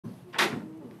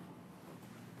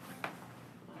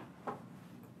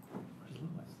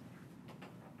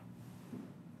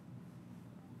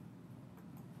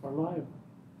live.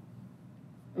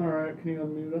 All right, can you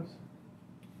unmute us?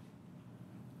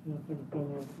 Yeah, I think it's going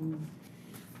on.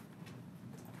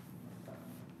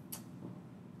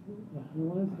 What the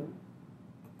hell is it?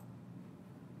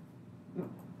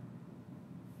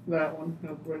 That one.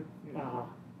 That's right. Ah.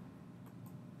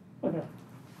 Okay.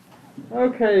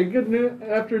 Okay, good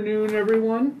afternoon,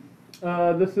 everyone.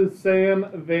 This is Sam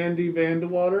Vandy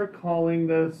Vandewater calling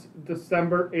this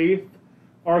December 8th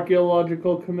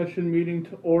Archaeological Commission meeting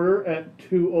to order at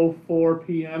 2:04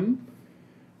 p.m.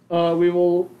 We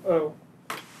will,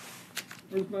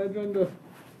 where's my agenda?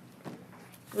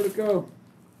 Where'd it go?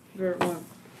 There it went.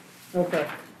 Okay.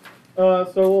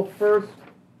 So we'll first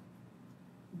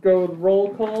go with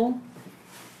roll call.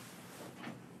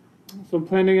 So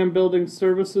Planning and Building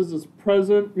Services is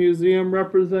present. Museum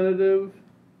representative.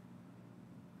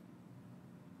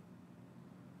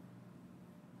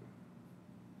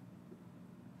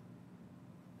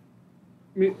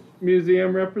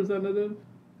 Museum representative.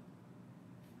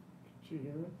 Did you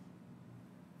hear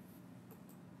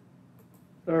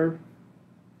it? Our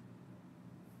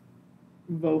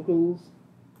vocals.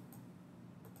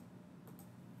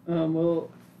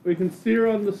 Well, we can see her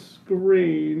on the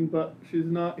screen, but she's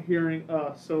not hearing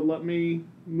us. So let me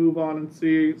move on and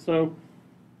see. So,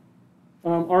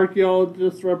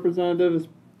 archaeologist representative is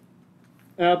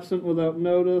absent without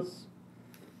notice.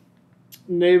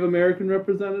 Native American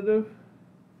representative.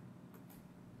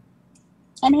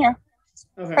 I'm here.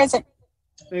 Okay. Present.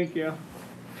 Thank you.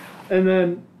 And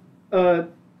then,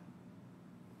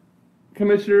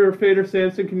 Commissioner Fader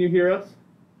Sampson, can you hear us?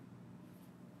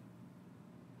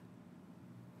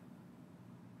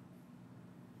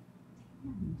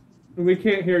 And we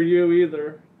can't hear you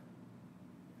either.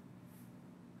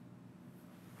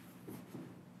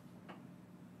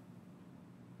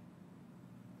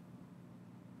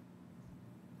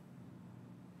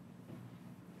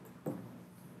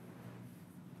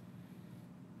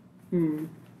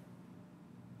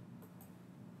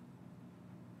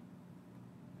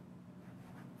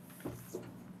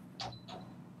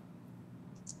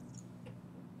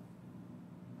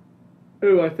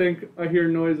 Ooh, I think I hear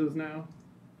noises now.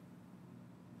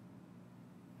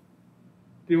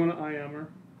 Do you want to IM her?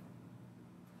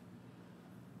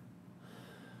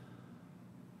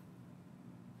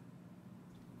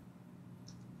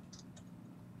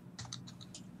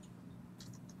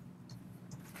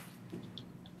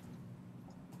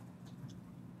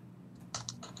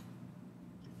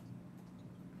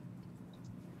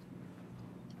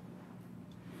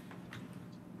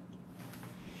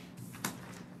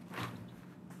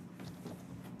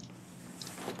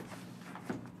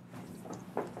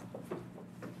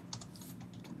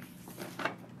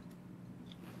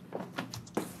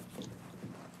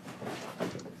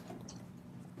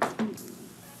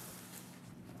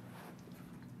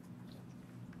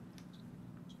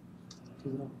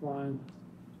 She's offline.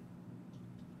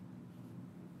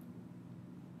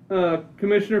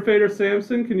 Commissioner Fader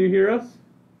Sampson, can you hear us?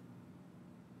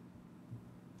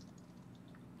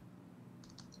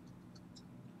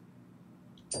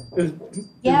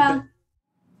 Yeah.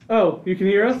 Oh, you can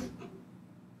hear us?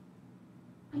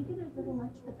 I did a little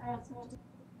much, but I also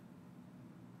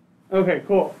Okay,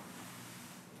 cool.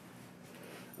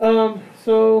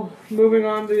 So moving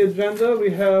on to the agenda, we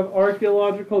have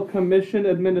Archaeological Commission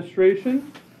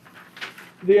Administration.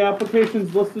 The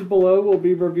applications listed below will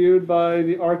be reviewed by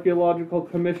the Archaeological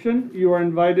Commission. You are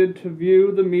invited to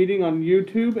view the meeting on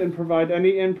YouTube and provide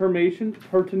any information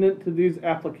pertinent to these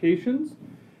applications.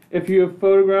 If you have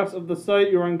photographs of the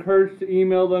site, you are encouraged to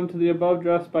email them to the above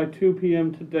address by 2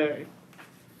 p.m. today.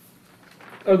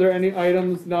 Are there any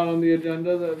items not on the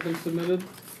agenda that have been submitted?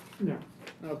 No.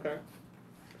 Okay.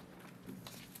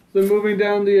 So moving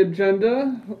down the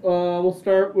agenda, we'll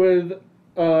start with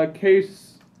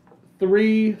case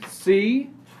 3C.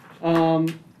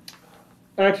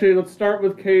 Actually, let's start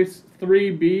with case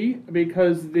 3B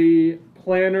because the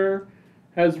planner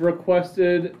has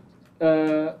requested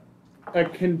a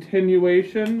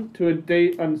continuation to a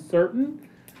date uncertain.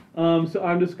 So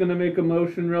I'm just going to make a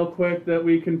motion real quick that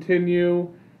we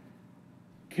continue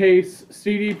case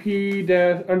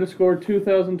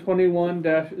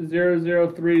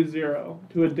CDP_2021-0030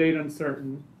 to a date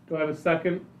uncertain. Do I have a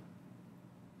second?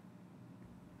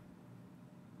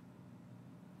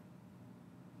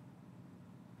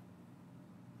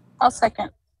 I'll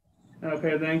second.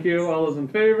 Okay, thank you. All those in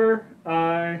favor?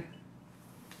 Aye.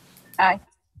 Aye.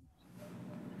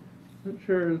 Not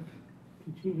sure if,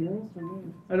 Did she hear us or not?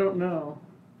 I don't know.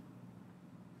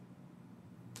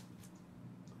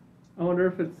 I wonder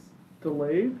if it's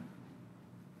delayed.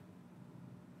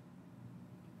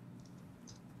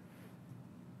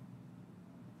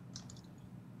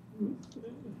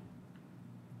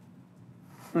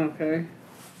 Okay.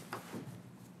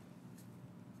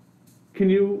 Can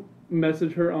you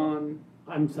message her on?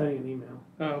 I'm sending an email.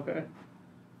 Oh, okay.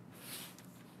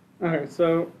 Alright,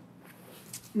 so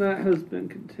that has been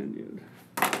continued.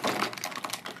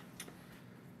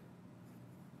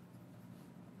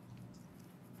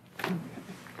 Okay.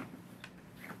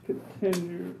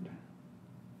 Continued.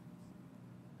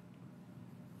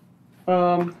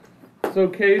 So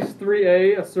case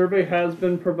 3A, a survey has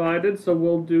been provided, so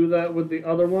we'll do that with the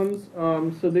other ones.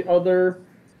 So the other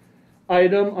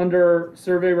item under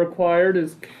survey required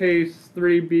is case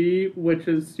 3B, which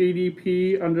is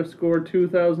CDP underscore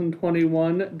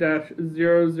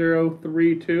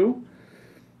 2021-0032.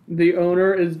 The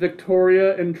owner is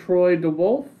Victoria and Troy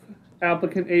DeWolf.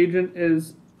 Applicant agent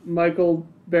is Michael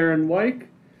Baron Wyke.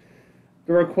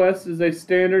 The request is a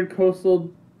standard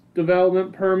coastal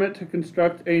development permit to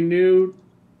construct a new,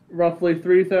 roughly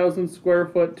 3,000 square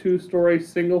foot, 2-story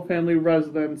single-family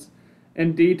residence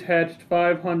and detached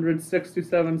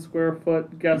 567 square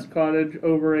foot guest cottage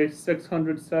over a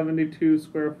 672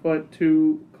 square foot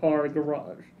 2-car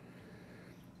garage.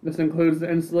 This includes the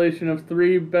installation of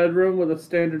 3-bedroom with a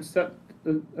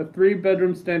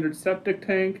 3-bedroom standard septic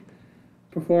tank,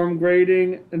 perform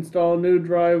grading, install new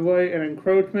driveway and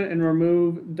encroachment, and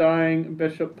remove dying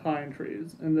bishop pine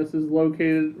trees. And this is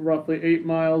located roughly 8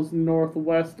 miles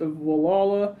northwest of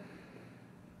Wallala,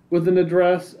 with an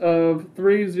address of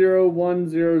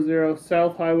 30100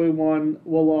 South Highway 1,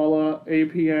 Wallala,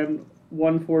 APN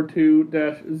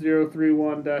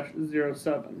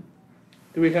 142-031-07.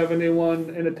 Do we have anyone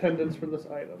in attendance for this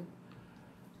item?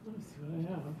 Let me see what I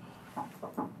have.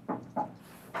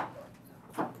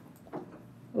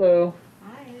 Hello.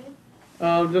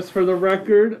 Hi. Just for the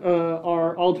record,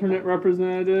 our alternate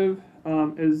representative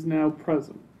is now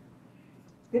present.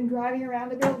 Been driving around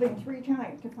the building 3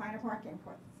 times to find a parking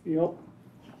place. Yep.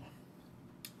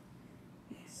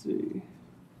 Let's see.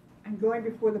 I'm going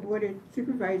before the Board of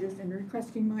Supervisors and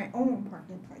requesting my own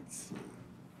parking place.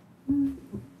 I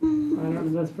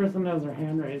don't know, this person has their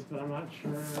hand raised, but I'm not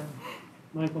sure.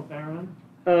 Michael Barron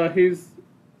He's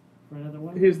for another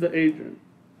one? the agent.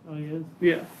 Oh, he is?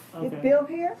 Yeah. Is Okay. Bill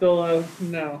here? So,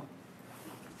 no.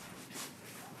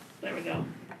 There we go.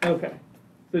 Okay.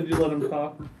 Did you let him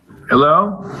talk?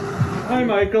 Hello? Hi,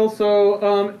 Michael.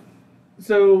 So,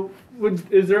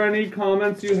 is there any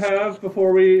comments you have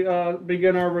before we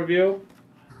begin our review?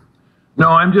 No,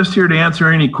 I'm just here to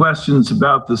answer any questions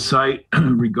about the site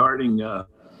regarding,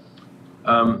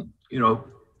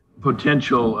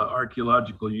 potential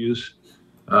archaeological use.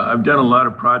 I've done a lot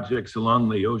of projects along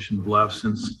the ocean bluff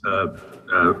since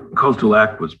Coastal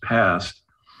Act was passed,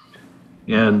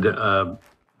 and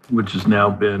which has now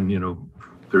been,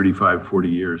 35, 40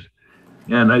 years.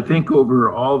 And I think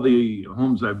over all the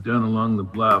homes I've done along the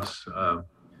bluffs,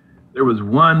 there was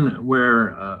one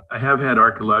where I have had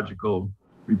archaeological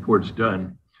reports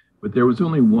done, but there was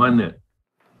only one that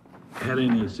had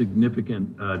any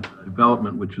significant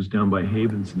development, which was down by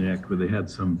Havens Neck, where they had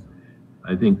some,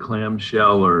 I think, clam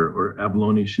shell or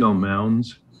abalone shell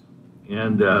mounds.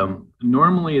 And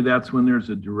normally that's when there's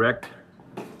a direct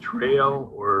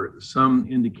trail or some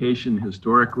indication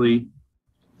historically,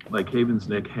 like Havens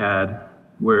Neck had,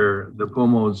 where the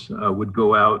pomos would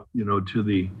go out, to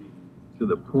the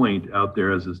point out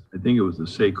there as I think it was a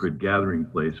sacred gathering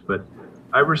place. But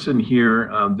Iverson here,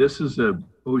 this is a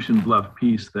ocean bluff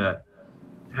piece that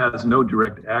has no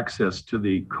direct access to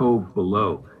the cove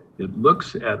below. It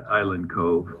looks at Island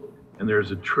Cove, and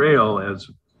there's a trail, as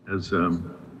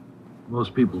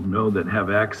most people know that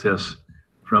have access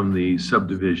from the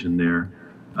subdivision there,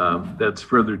 that's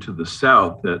further to the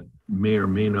south that may or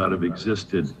may not have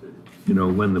existed,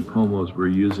 when the pomos were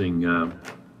using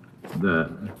the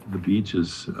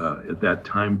beaches at that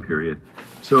time period.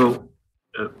 So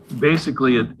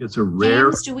basically, it's a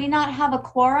rare. James, do we not have a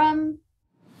quorum?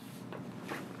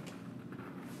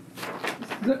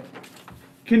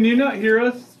 Can you not hear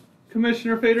us,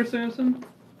 Commissioner Fader Sampson?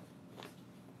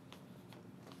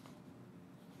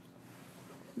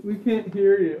 We can't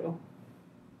hear you.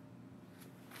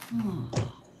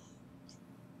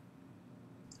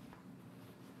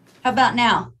 How about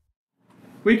now?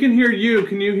 We can hear you.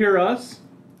 Can you hear us?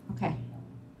 Okay.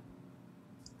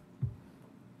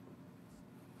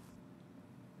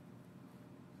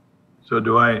 So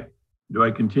do I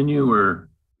continue or?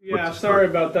 Yeah, what's the sorry story?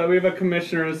 about that. We have a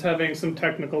commissioner who's having some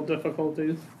technical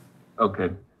difficulties.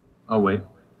 Okay, I'll wait.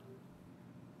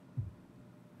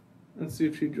 Let's see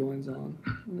if she joins on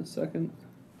in a second.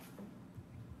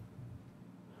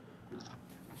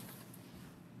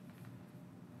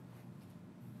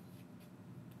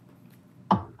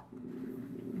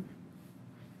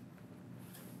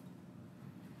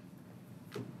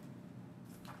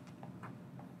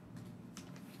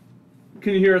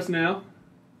 Can you hear us now?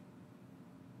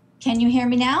 Can you hear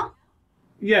me now?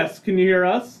 Yes, can you hear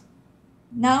us?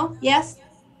 No? Yes?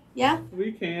 Yeah?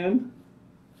 We can.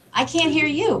 I can't hear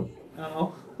you.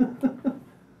 Oh.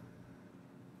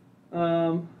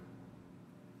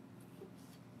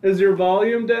 Is your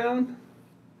volume down?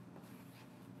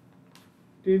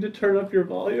 Do you need to turn up your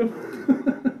volume?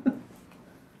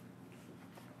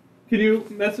 Can you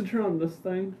message her on this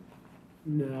thing?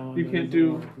 No. You that can't doesn't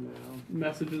do- work now.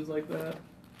 Messages like that?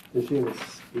 Does she have a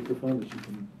speakerphone that she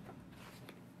can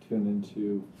tune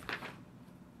into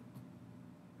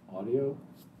audio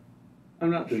I'm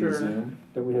not through sure. Zoom?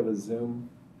 Don't we have a Zoom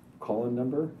call-in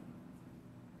number?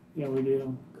 Yeah, we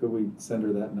do. Could we send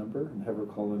her that number and have her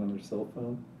call in on her cell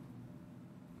phone?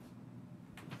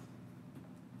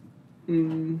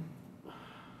 Mm,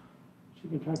 She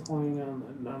can try calling in on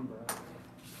that number.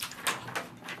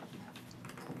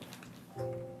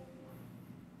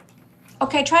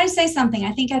 Okay, try to say something.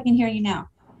 I think I can hear you now.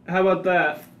 how about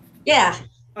that? Yeah.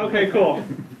 Okay, cool.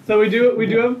 So we do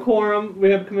have quorum. We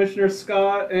have Commissioner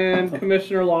Scott and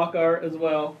Commissioner Lockhart as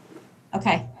well.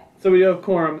 Okay. So we do have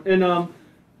quorum. And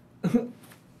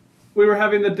we were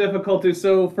having the difficulty.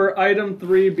 So for item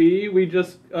 3B, we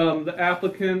just the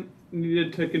applicant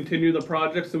needed to continue the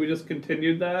project, so we just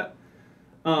continued that.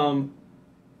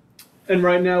 And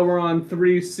right now we're on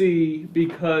 3C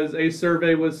because a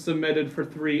survey was submitted for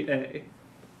 3A.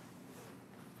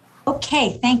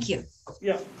 Okay, thank you.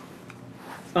 Yeah.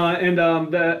 And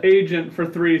the agent for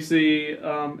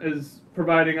 3C is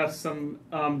providing us some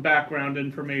background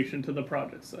information to the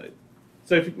project site.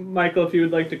 So, Michael, if you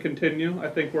would like to continue, I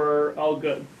think we're all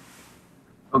good.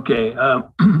 Okay,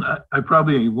 I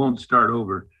probably won't start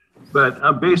over,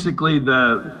 but basically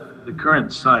the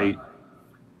current site,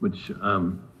 which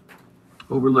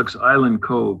overlooks Island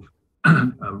Cove,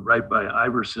 right by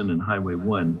Iverson and Highway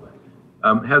 1,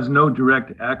 has no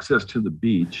direct access to the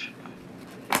beach,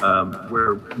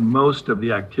 where most of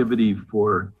the activity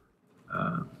for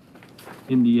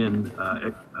Indian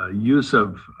use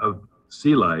of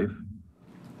sea life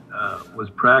was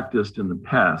practiced in the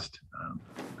past.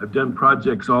 I've done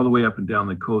projects all the way up and down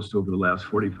the coast over the last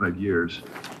 45 years,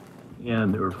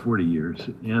 or 40 years.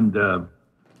 And the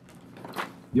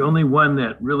only one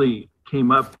that really came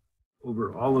up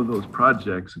over all of those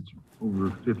projects, it's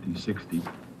over 50, 60,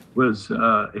 was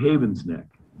Havens Neck.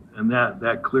 And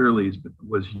that clearly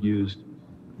was used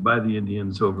by the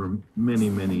Indians over many,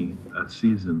 many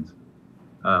seasons.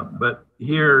 But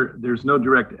here, there's no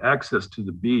direct access to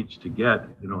the beach to get,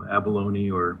 abalone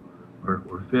or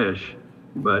fish.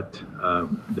 But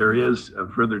there is,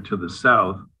 further to the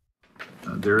south,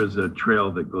 there is a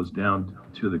trail that goes down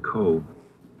to the cove.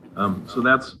 So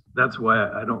that's why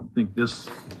I don't think this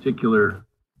particular,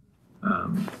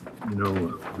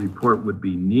 report would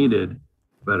be needed.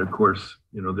 But of course,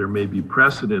 there may be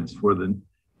precedents for the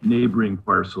neighboring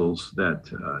parcels that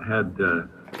had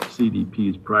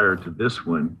CDPs prior to this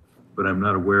one, but I'm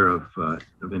not aware of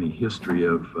any history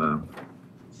of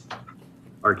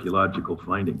archaeological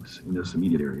findings in this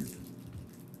immediate area.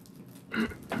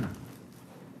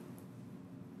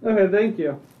 Okay, thank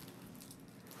you.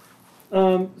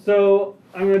 So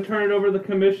I'm going to turn it over to the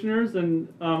commissioners, and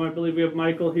I believe we have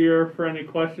Michael here for any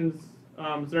questions.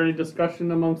 Is there any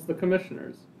discussion amongst the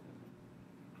commissioners?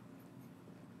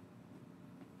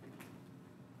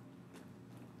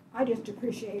 I just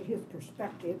appreciate his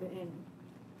perspective and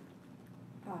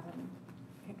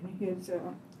his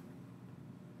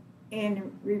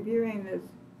in reviewing this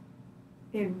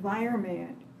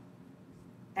environment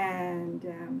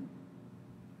and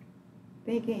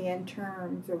thinking in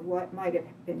terms of what might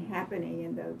have been happening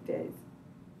in those days.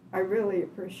 I really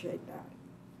appreciate that.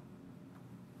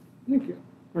 Thank you.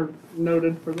 Or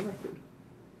noted for the record.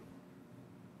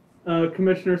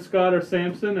 Commissioner Scott or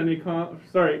Sampson,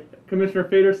 Commissioner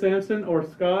Fader Sampson or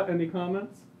Scott, any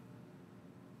comments?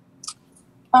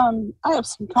 I have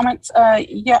some comments.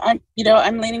 Yeah,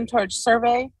 I'm leaning towards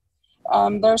survey.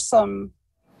 There's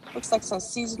looks like some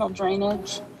seasonal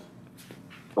drainage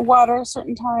water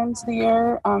certain times of the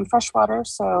year, fresh water.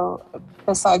 So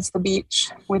besides the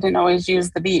beach, we didn't always use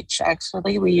the beach.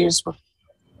 Actually, we used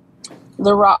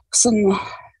the rocks and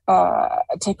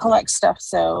to collect stuff.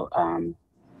 So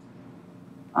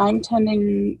I'm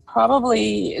tending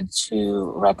probably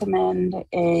to recommend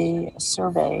a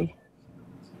survey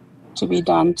to be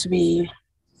done to be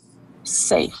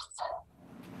safe.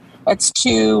 It's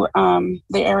too,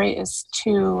 the area is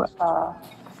too,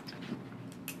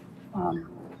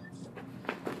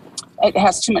 it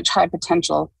has too much high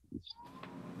potential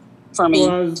for me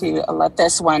to let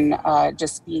this one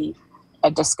just be a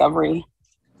discovery.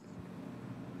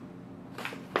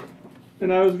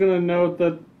 And I was going to note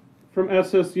that from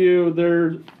SSU,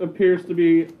 there appears to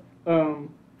be a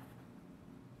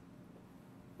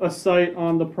site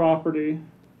on the property,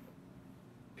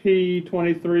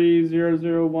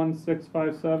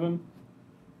 P23001657.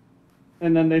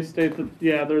 And then they state that,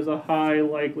 yeah, there's a high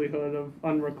likelihood of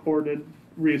unrecorded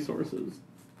resources.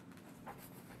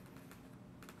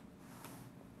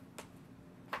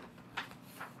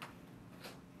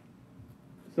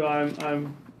 So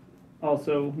I'm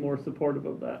also more supportive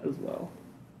of that as well.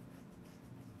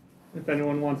 If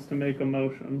anyone wants to make a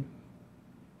motion.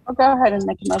 I'll go ahead and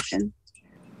make a motion.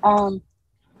 I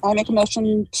make a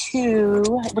motion to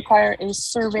require a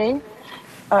survey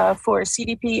for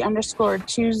CDP underscore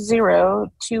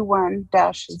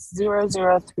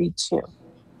 2021-0032.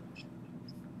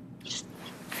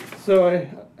 So I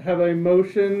have a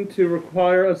motion to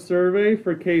require a survey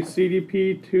for case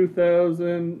CDP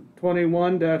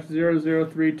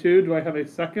 2021-0032. Do I have a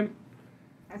second?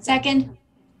 Second.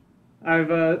 I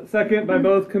have a second by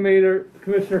both Commissioner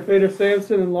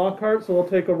Fader-Sampson and Lockhart, so we'll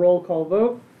take a roll call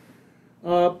vote.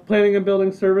 Planning and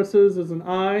Building Services is an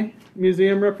aye.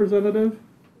 Museum representative?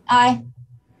 Aye.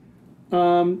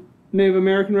 Native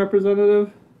American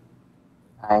representative?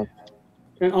 Aye.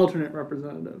 And alternate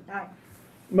representative? Aye.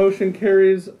 Motion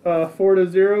carries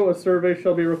 4-0. A survey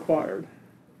shall be required.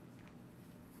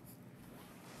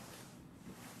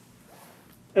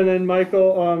 And then,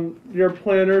 Michael, your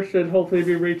planner should hopefully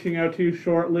be reaching out to you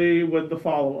shortly with the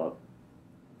follow-up.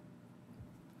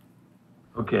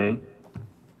 Okay.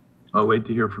 I'll wait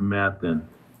to hear from Matt then.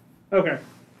 Okay.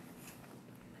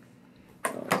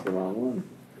 That's the wrong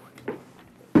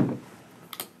one.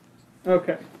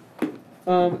 Okay.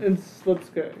 Let's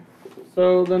go.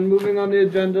 So then moving on the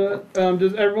agenda,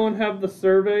 does everyone have the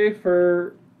survey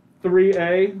for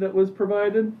 3A that was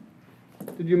provided?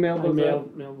 Did you mail those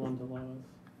out? Mailed one to Lois.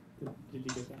 Did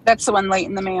you get that? That's the one late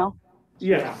in the mail.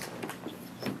 Yes.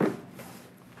 And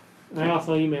I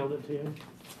also emailed it to you.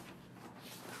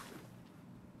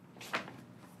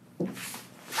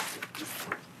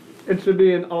 It should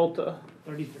be in Alta.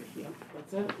 33, yep,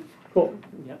 that's it. Cool.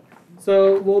 Yep.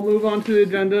 So we'll move on to the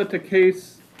agenda to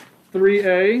case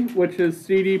 3A, which is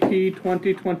CDP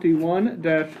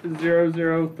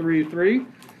 2021-0033.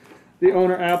 The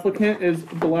owner applicant is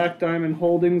Black Diamond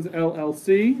Holdings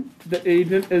LLC. The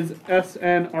agent is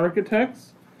SN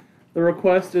Architects. The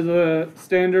request is a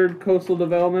standard coastal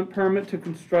development permit to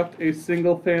construct a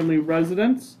single-family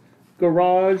residence,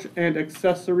 garage, and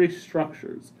accessory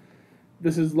structures.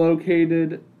 This is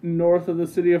located north of the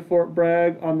city of Fort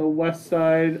Bragg on the west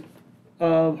side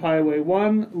of Highway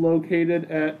 1, located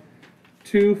at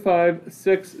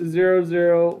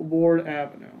 25600 Ward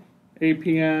Avenue,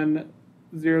 APN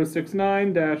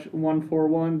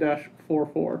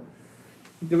 069-141-44.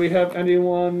 Do we have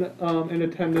anyone in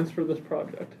attendance for this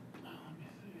project?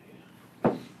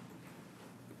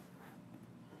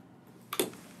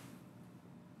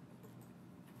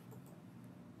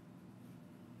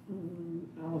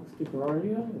 Alex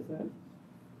DeGiorio, is that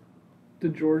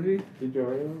DeGiorgi?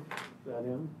 DeGiorio? Is that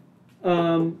him?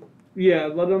 Yeah,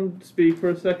 let him speak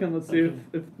for a second. Let's see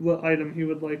if what item he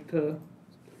would like to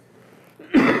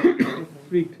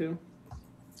speak to.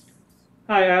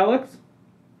 Hi, Alex.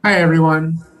 Hi,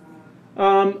 everyone.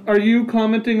 Are you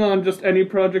commenting on just any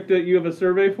project that you have a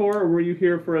survey for, or were you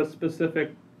here for a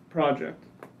specific project?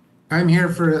 I'm here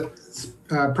for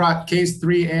case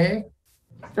 3A,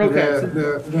 Okay.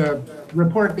 the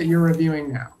report that you're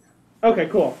reviewing now. Okay,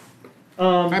 cool.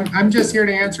 I'm just here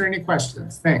to answer any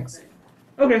questions. Thanks.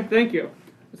 Okay, thank you.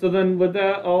 So then with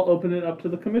that, I'll open it up to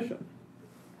the commission.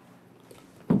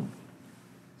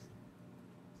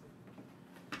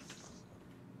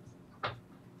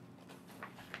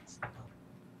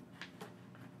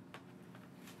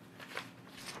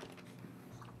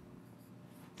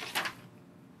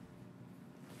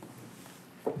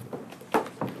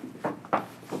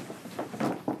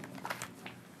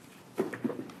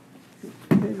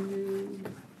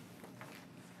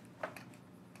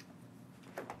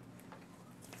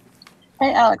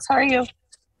 Hey, Alex, how are you?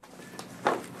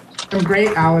 I'm great,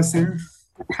 Allison.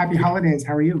 Happy holidays.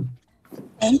 How are you?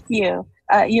 Thank you.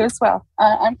 You as well.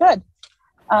 I'm good.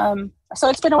 So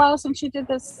it's been a while since you did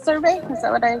this survey. Is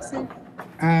that what I see?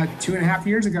 2.5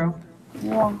 years ago.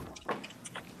 Yeah.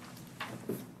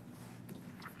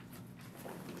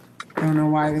 I don't know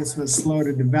why this was slow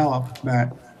to develop,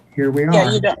 but here we are.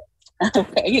 Yeah, you don't.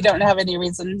 Okay, you don't have any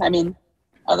reason. I mean,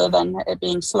 other than it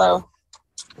being slow.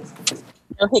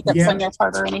 No hiccups on your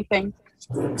part or anything.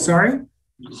 Sorry?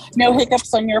 No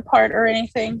hiccups on your part or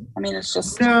anything. I mean, it's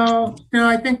just. No,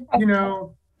 I think,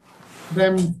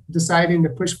 them deciding to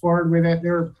push forward with it,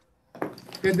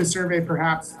 did the survey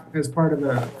perhaps as part of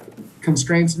a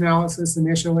constraints analysis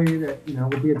initially that, you know,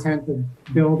 with the intent of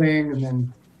building, and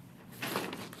then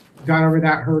got over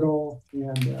that hurdle,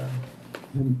 and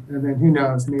then who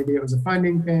knows, maybe it was a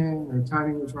funding thing or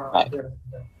timing was wrong. Right. There,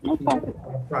 Okay.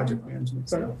 project management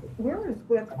stuff. Where is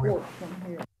Westport from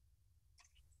here?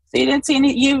 So you didn't see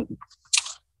any, you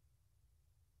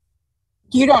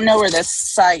don't know where this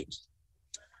site,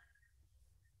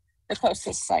 the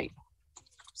closest site.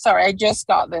 Sorry, I just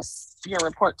got your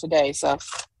report today, so.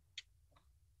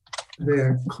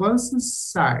 The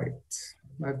closest site,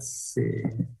 let's see.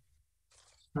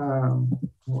 We'll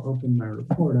open my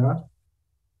report up.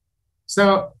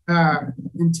 So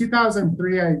in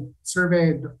 2003, I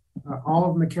surveyed all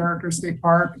of McCarricker State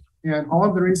Park, and all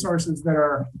of the resources that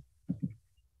are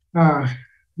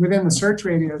within the search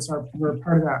radius were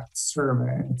part of that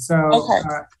survey. So Okay.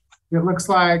 It looks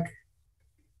like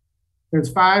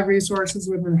there's 5 resources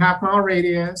within half-mile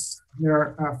radius.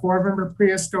 There are 4 of them are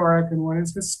prehistoric and 1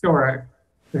 is historic.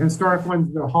 The historic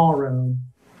one's the Hall Road,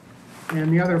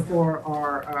 and the other 4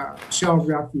 are shelled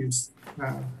refuse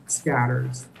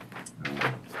scatters.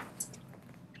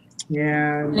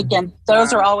 And again,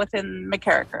 those are all within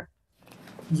McCarricker.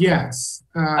 Yes.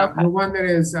 Okay. The one that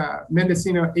is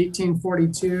Mendocino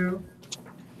 1842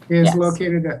 is Yes.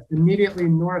 located immediately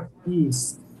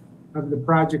northeast of the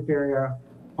project area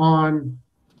on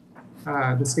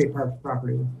the state park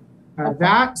property. Okay.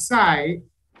 That site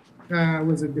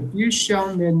was a diffuse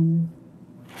shell midden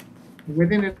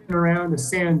within and around a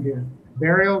sand dune.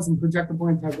 Burials and projectile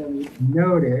points have been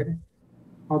noted,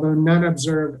 although none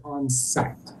observed on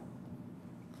site.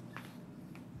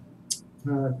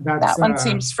 That one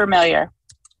seems familiar.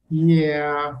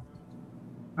 Yeah.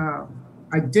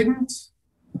 I didn't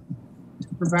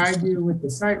provide you with the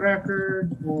site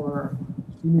record or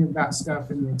any of that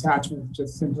stuff in the attachment,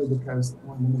 just simply because I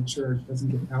wanted to make sure it doesn't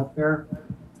get out there to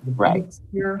the Right. public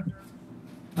here.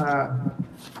 No,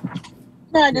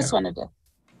 I just wanted to.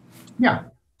 Yeah.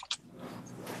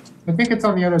 I think it's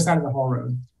on the other side of the Hall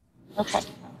Road. Okay.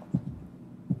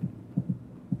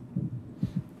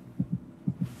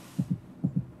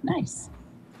 Nice.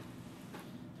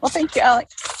 Well, thank you,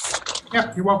 Alex.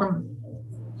 Yeah, you're welcome.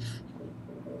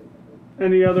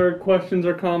 Any other questions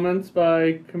or comments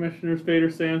by Commissioners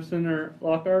Vader, Sampson, or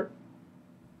Lockhart?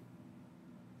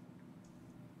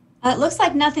 It looks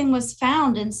like nothing was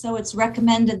found, and so it's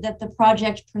recommended that the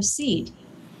project proceed.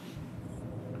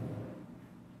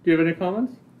 Do you have any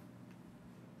comments?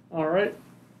 All right.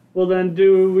 Well then,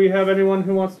 do we have anyone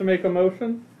who wants to make a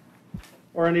motion?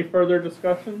 Or any further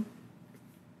discussion?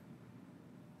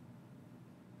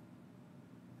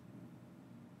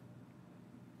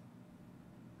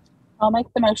 I'll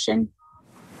make the motion.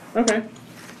 Okay.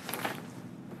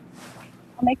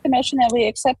 I'll make the motion that we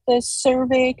accept the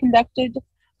survey conducted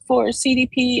for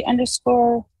CDP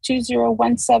 _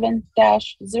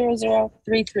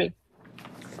 2017-0033.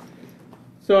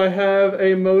 So I have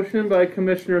a motion by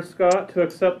Commissioner Scott to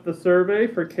accept the survey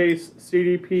for case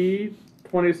CDP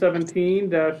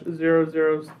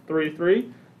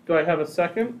 2017-0033. Do I have a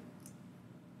second?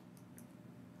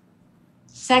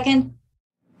 Second?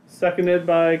 Seconded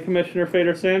by Commissioner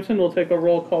Fader Sampson. We'll take a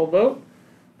roll call vote.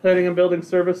 Planning and Building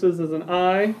Services is an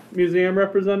aye. Museum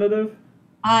representative?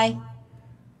 Aye.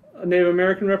 A Native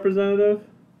American representative?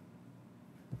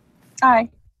 Aye.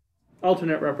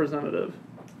 Alternate representative?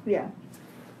 Yeah.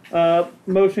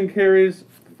 Motion carries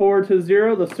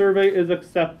 4-0. The survey is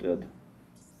accepted.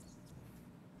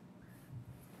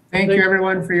 Thank you,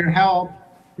 everyone, for your help.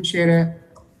 Appreciate it.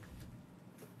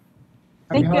 Happy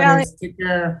Thank you, holidays. Alex. Take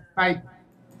care. Bye.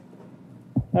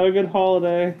 Have a good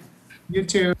holiday. You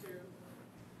too.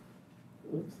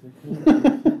 Oops.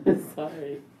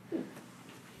 Sorry.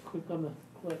 Quick on the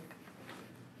click.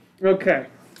 Okay.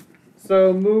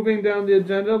 So moving down the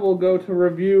agenda, we'll go to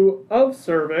review of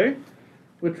survey,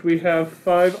 which we have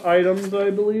 5 items, I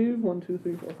believe. 1, 2,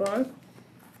 3, 4,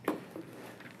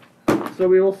 5. So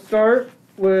we will start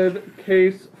with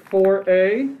case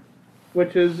 4A,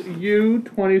 which is U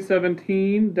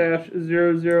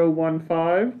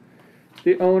 2017-0015.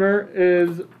 The owner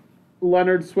is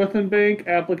Leonard Swithenbank,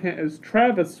 applicant is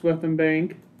Travis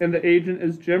Swithenbank, and the agent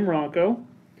is Jim Ronco.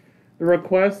 The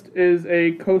request is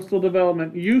a coastal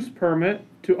development use permit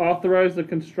to authorize the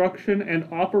construction and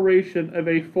operation of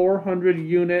a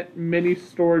 400-unit mini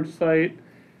storage site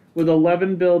with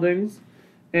 11 buildings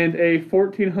and a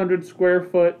 1,400 square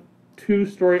foot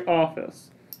 2-story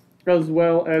office, as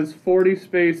well as 40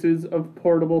 spaces of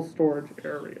portable storage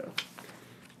area.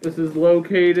 This is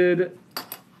located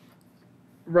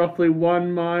roughly 2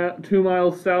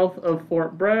 miles south of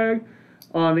Fort Bragg,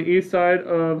 on the east side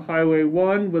of Highway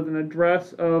 1 with an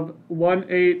address of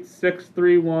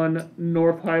 18631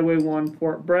 North Highway 1,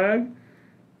 Fort Bragg,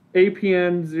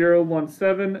 APN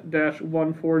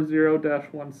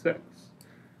 017-140-16.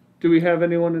 Do we have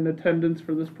anyone in attendance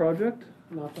for this project?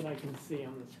 Not that I can see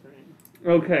on the screen.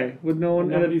 Okay, with no one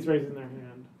Nobody's raising their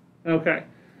hand. Okay,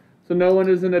 so no one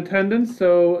is in attendance,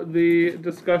 so the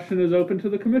discussion is open to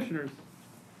the commissioners.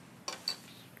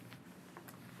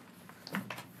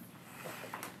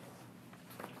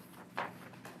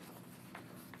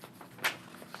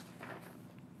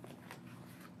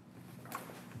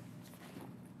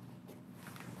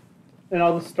 And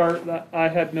I'll just start that I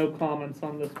had no comments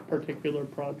on this particular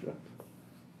project.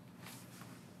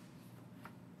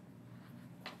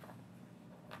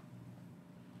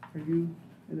 Are you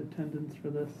in attendance for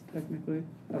this technically?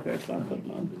 Okay, so I'm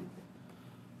putting on.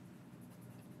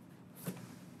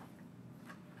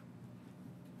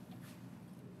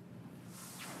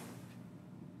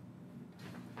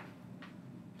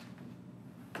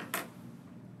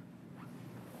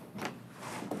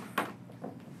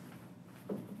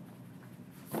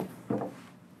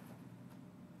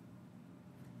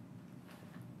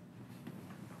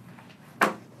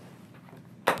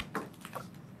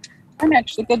 I'm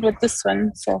actually good with this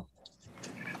one, so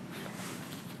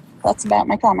that's about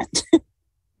my comment.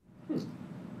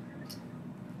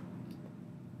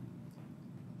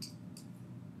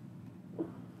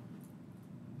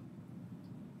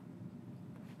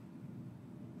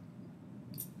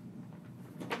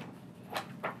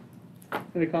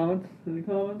 Any comments? Any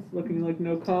comments? Looking like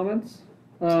no comments.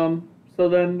 So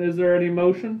then, is there any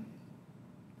motion?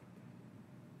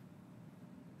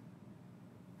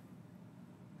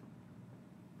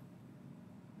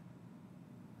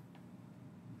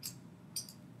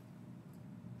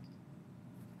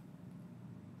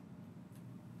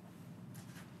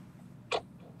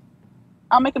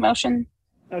 I'll make a motion.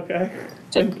 Okay,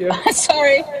 thank you.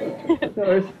 Sorry.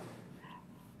 Sorry.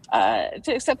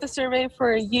 To accept the survey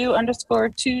for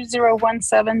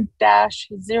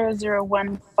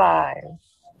U_2017-0015.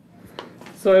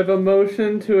 So I have a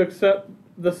motion to accept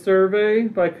the survey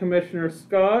by Commissioner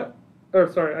Scott.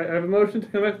 Or sorry, I have a motion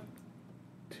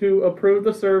to approve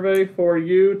the survey for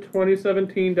U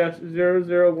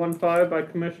 2017-0015 by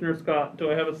Commissioner Scott.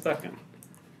 Do I have a second?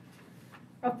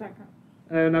 I'll second.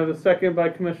 And I have a second by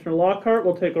Commissioner Lockhart.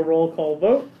 We'll take a roll call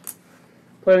vote.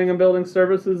 Planning and Building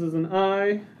Services is an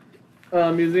aye.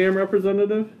 Museum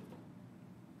representative?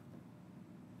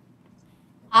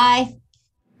 Aye.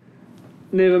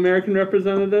 Native American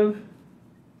representative?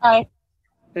 Aye.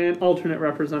 And alternate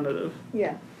representative?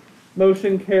 Yeah.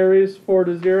 Motion carries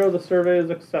 4-0. The survey is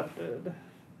accepted.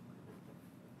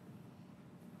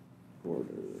 4-0.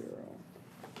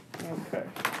 Okay.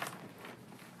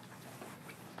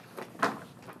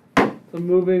 So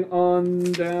moving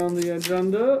on down the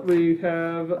agenda, we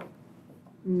have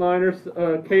minor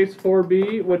case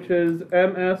 4B, which is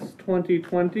MS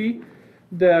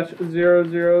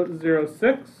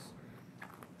 2020-0006.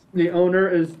 The owner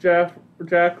is Jack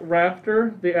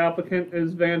Rafter. The applicant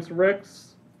is Vance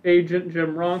Ricks, agent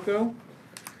Jim Ronco.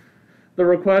 The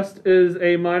request is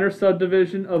a minor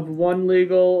subdivision of one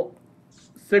legal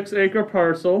 6-acre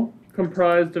parcel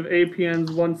comprised of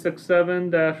APNs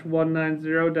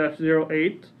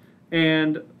 167-190-08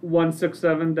 and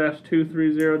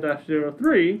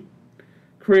 167-230-03,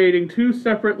 creating two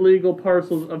separate legal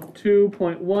parcels of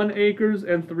 2.1 acres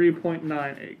and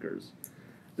 3.9 acres.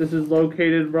 This is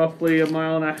located roughly 1.5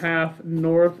 miles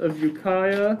north of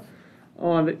Ukiah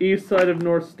on the east side of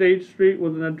North State Street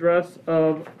with an address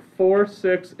of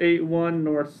 4681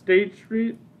 North State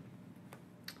Street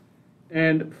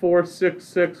and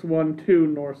 46612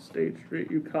 North State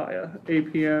Street, Ukiah.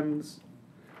 APNs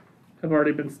have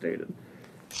already been stated.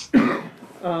 Do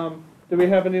we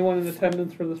have anyone in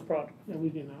attendance for this project? No, we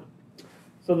do not.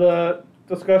 So the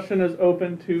discussion is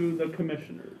open to the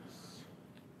commissioners.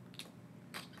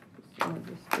 This one I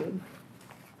just did.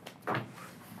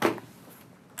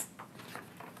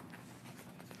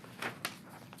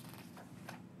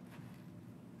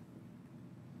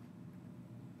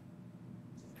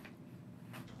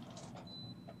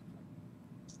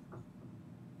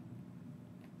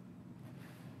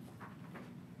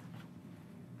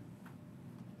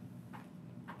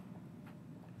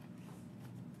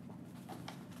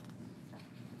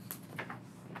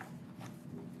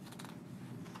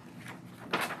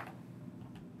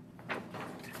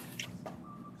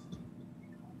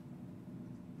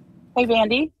 Hey,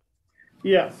 Vandy.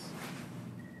 Yes.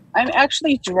 I'm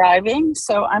actually driving,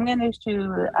 so I'm going to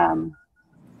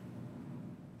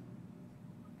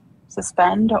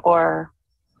suspend or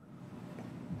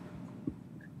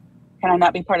Can I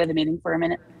not be part of the meeting for a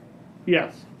minute?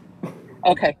 Yes.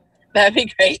 Okay, that'd be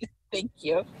great. Thank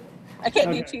you. I can't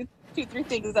Okay. do two, three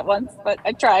things at once, but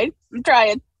I tried. I'm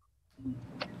trying.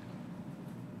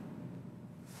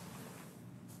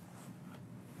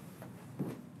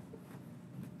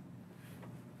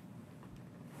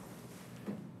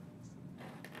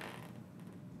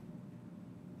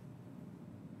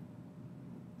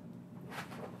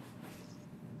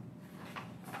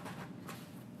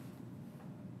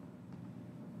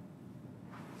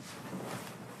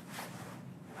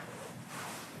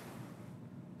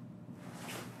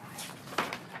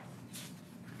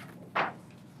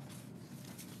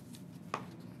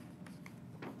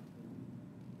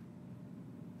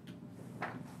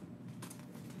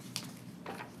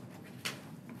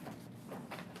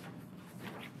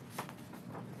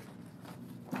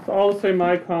 So I'll say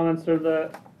my comments are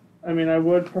that, I mean, I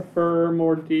would prefer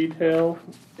more detail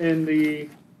in the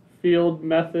field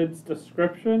methods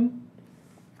description,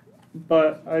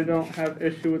 but I don't have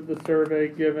issue with the survey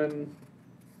given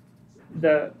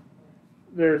that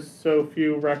there's so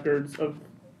few records of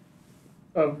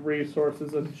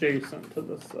resources adjacent to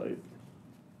the site.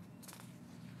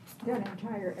 That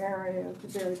entire area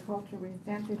is very culturally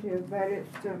sensitive, but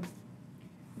it's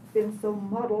been so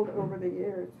muddled over the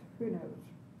years. Who knows?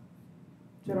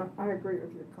 So I agree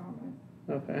with your comment.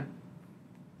 Okay.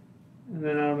 And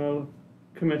then I don't know,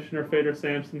 Commissioner Fader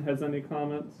Sampson has any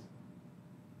comments?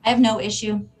 I have no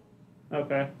issue.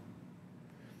 Okay.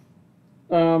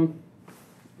 Let me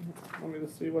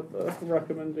just see what the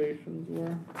recommendations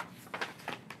were.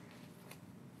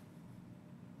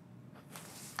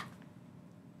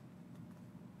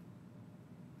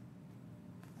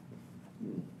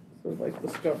 So like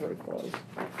discovery clause.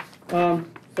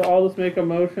 So I'll just make a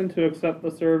motion to accept the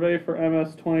survey for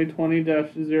MS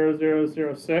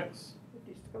 2020-0006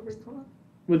 Discovery clause?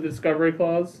 with discovery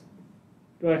clause.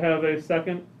 Do I have a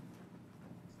second?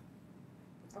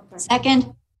 Okay.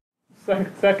 Second,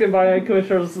 Second by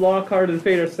Commissioners Lockhart and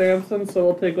Fader Sampson, so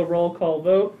we'll take a roll call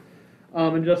vote.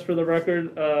 And just for the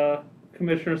record,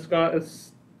 Commissioner Scott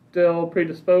is still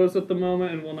predisposed at the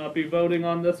moment and will not be voting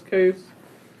on this case.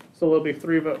 So there'll be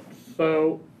 3 votes.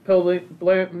 So Planning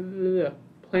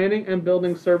and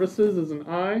Building Services is an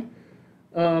aye.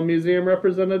 Museum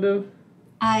representative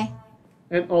aye.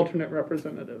 and alternate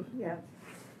representative. Yes.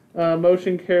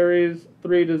 Motion carries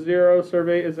 3-0.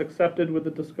 Survey is accepted with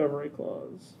the discovery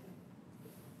clause.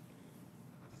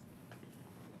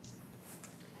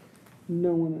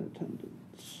 No one in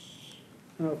attendance.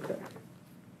 Okay.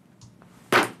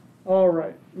 All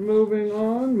right, moving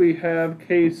on, we have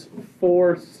case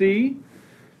 4C.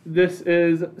 This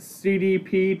is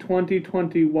CDP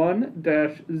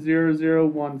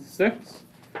 2021-0016.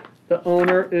 The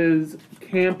owner is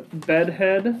Camp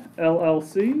Bedhead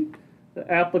LLC. The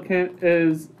applicant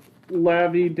is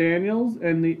Lavi Daniels,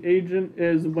 and the agent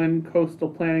is Wynn Coastal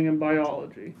Planning and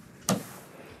Biology.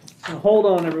 Now, hold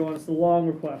on, everyone, it's a long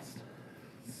request.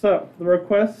 So, the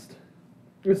request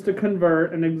is to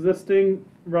convert an existing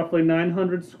roughly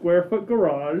 900 square foot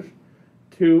garage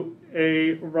to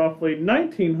a roughly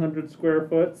 1,900 square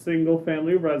foot single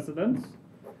family residence.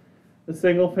 The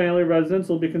single family residence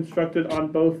will be constructed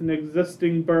on both an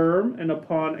existing berm and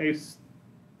upon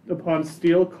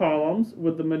steel columns,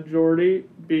 with the majority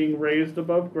being raised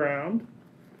above ground.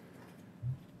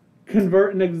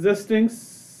 Convert an existing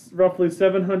roughly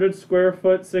 700 square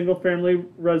foot single family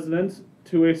residence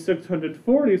to a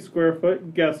 640 square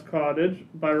foot guest cottage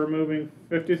by removing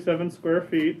 57 square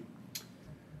feet.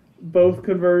 Both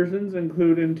conversions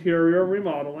include interior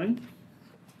remodeling.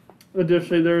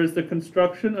 Additionally, there is the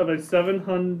construction of a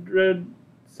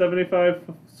 775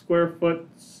 square foot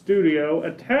studio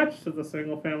attached to the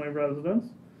single family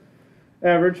residence.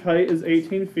 Average height is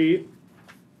 18 feet.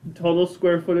 Total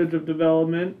square footage of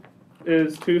development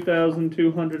is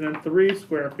 2,203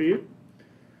 square feet.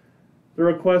 The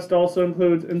request also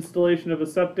includes installation of a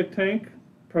septic tank,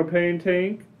 propane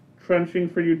tank, trenching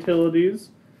for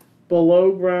utilities,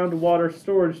 below ground water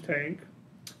storage tank,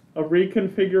 a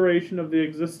reconfiguration of the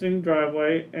existing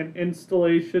driveway, and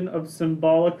installation of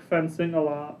symbolic fencing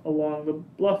along the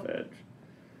bluff edge.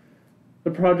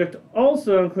 The project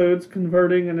also includes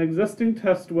converting an existing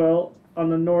test well on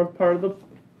the north part of the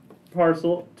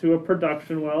parcel to a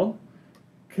production well,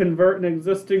 convert an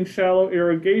existing shallow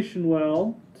irrigation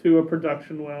well to a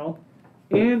production well,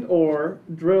 and or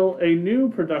drill a new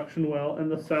production well in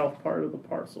the south part of the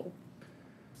parcel.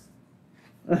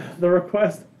 The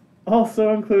request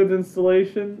also includes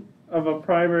installation of a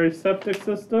primary septic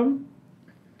system,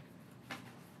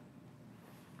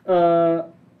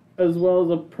 as well as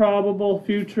a probable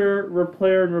future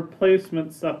repair and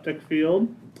replacement septic field,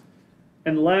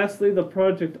 And lastly, the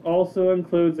project also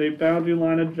includes a boundary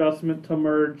line adjustment to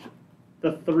merge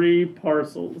the 3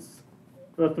 parcels,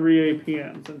 the 3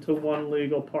 APNs, into one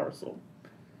legal parcel.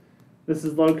 This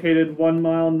is located 1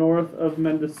 mile north of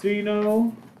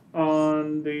Mendocino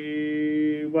on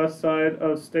the west side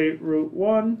of State Route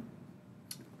 1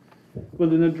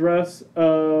 with an address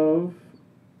of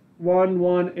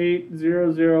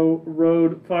 11800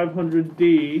 Road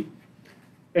 500D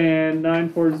and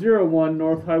 9401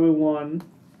 North Highway 1,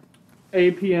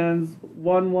 APNs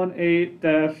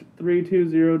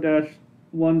 118-320-10,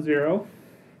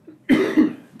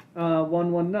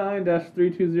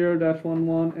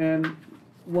 119-320-11, and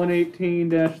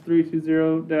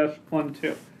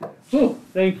 118-320-12. Whew,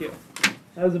 thank you.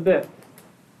 That was a bit.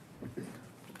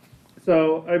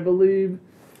 So I believe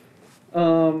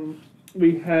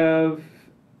we have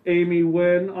Amy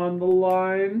Nguyen on the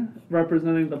line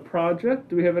representing the project.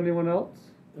 Do we have anyone else?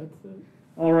 That's it.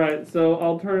 All right, so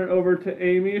I'll turn it over to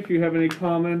Amy if you have any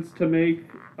comments to make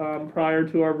prior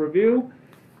to our review.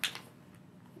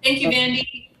 Thank you,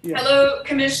 Vandy. Yeah. Hello,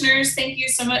 commissioners. Thank you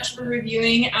so much for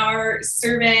reviewing our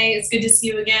survey. It's good to see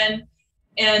you again.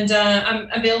 And I'm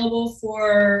available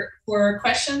for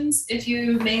questions if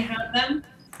you may have them.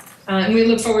 And we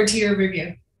look forward to your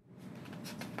review.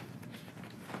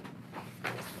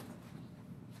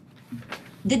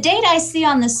 The date I see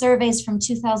on the survey is from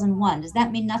 2001. Does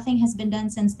that mean nothing has been done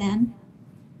since then?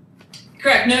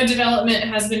 Correct. No development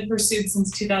has been pursued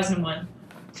since 2001.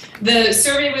 The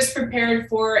survey was prepared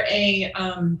for a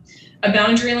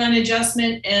boundary line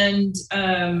adjustment and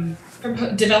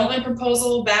development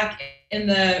proposal back in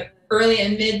the early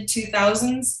and mid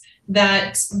 2000s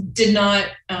that did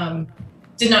not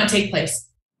take place.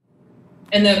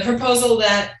 And the proposal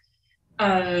that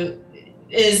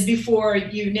is before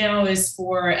you now is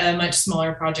for a much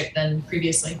smaller project than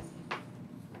previously.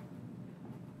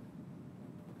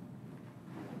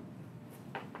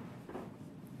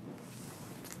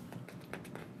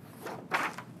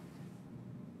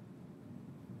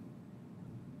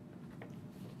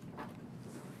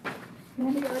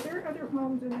 Andy, are there other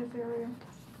homes in this area?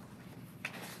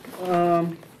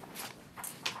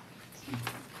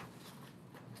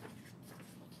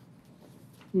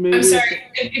 Maybe I'm sorry,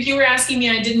 if you were asking me,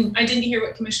 I didn't hear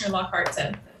what Commissioner Lockhart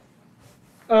said.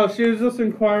 Oh, she was just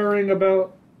inquiring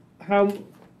about how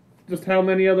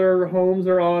many other homes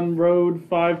are on Road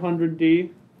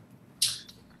 500D.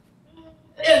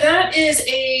 Yeah, that is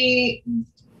a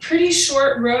pretty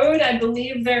short road. I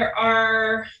believe there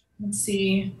are, let's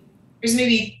see, there's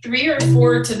maybe 3 or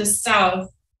 4 to the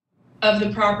south of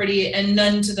the property and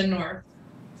none to the north.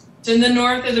 So in the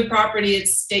north of the property,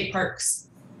 it's state parks.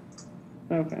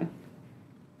 Okay.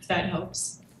 If that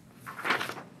helps.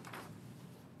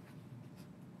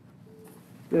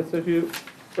 Yes, if you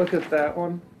look at that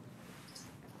one,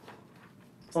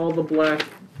 all the black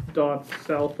dots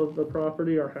south of the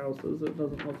property are houses. It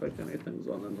doesn't look like anything's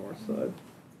on the north side.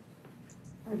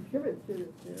 I'd give it to this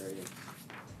area.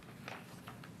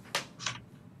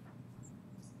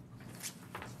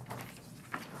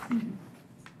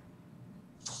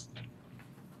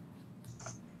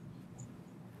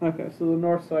 Okay, so the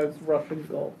north side's Russian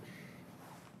Gulch.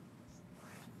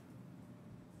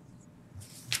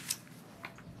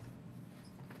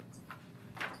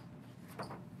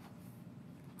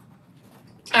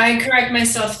 I correct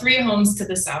myself, 3 homes to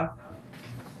the south.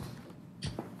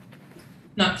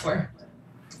 Not 4.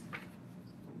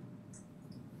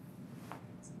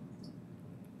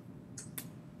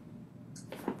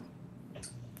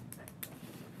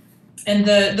 And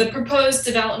the proposed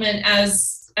development,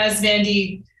 as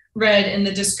Vandy read in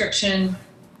the description,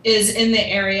 is in the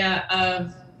area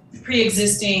of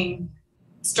pre-existing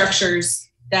structures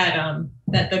that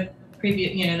the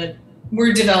previous, that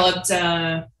were developed.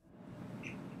 I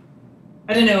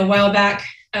don't know, a while back.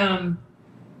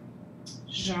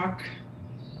 Jacques,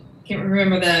 can't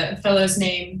remember the fellow's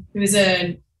name. He was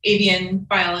an avian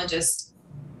biologist,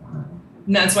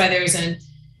 and that's why there's an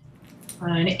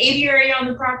aviary on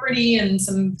the property and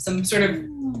some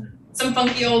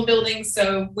funky old buildings.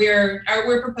 So we're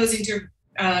proposing to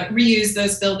reuse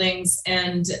those buildings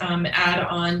and add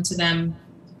on to them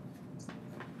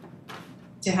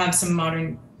to have some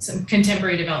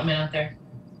contemporary development out there.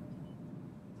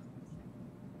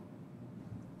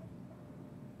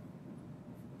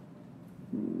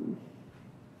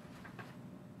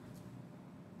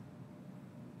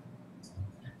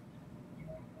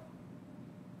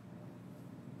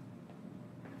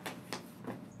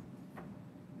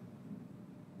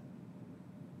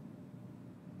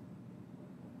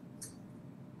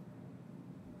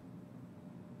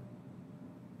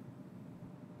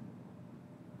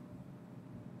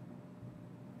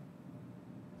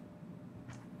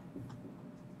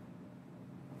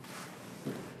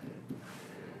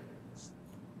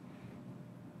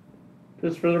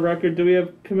 Just for the record, do we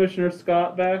have Commissioner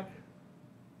Scott back?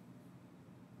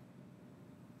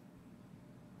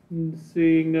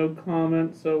 Seeing no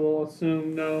comment, so we'll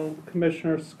assume no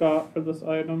Commissioner Scott for this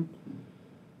item.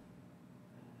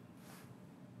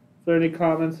 Is there any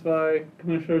comments by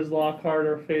Commissioners Lockhart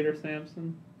or Fader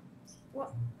Sampson?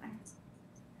 Well,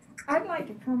 I'd like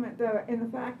to comment though in the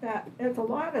fact that there's a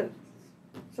lot of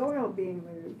soil being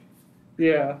moved,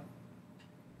 Yeah.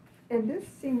 and this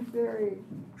seems very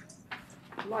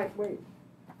lightweight.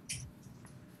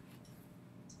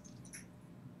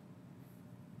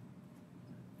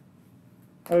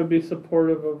 I would be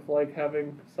supportive of like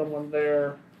having someone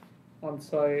there on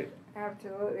site.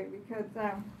 Absolutely, because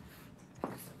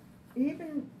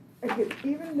even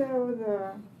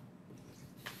though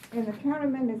in the town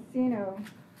of Mendocino,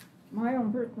 my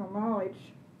own personal knowledge,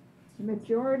 the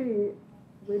majority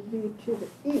would be to the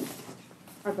east,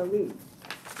 I believe.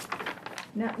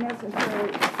 Not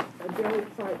necessarily a village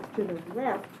site to the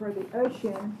left for the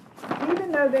ocean,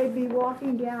 even though they'd be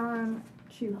walking down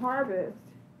to harvest,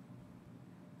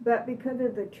 but because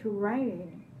of the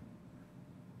terrain,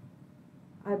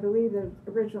 I believe the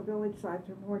original village sites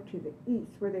are more to the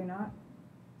east, were they not?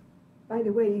 By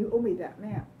the way, you owe me that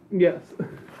map. Yes.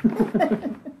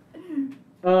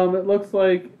 It looks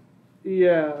like,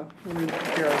 yeah. Let me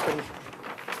here.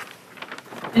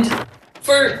 And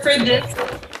for this,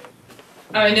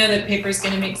 I know that paper is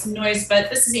going to make some noise,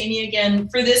 but this is Amy again.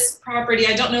 For this property,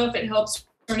 I don't know if it helps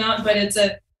or not, but it's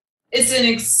a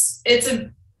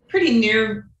pretty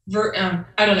near. I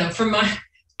don't know.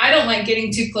 I don't like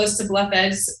getting too close to bluff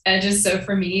edges. So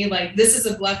for me, like this is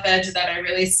a bluff edge that I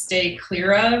really stay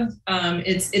clear of.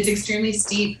 It's extremely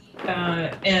steep,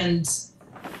 and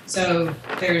so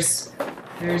there's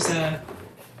a.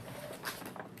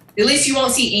 At least you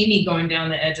won't see Amy going down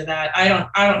the edge of that. I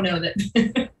don't know that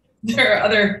there are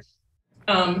other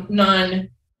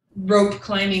non-rope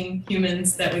climbing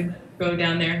humans that would go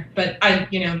down there, but I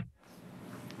do know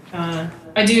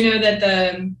that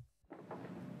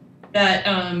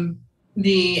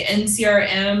the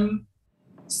NCRM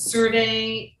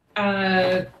survey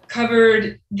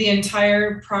covered the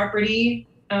entire property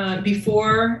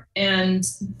before and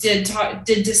did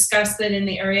discuss that in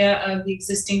the area of the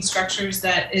existing structures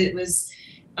that it was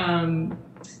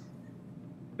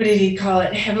what did he call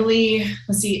it, heavily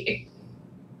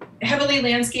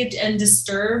landscaped and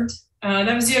disturbed.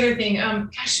 That was the other thing.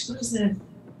 Gosh, what was the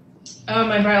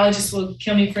my biologist will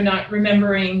kill me for not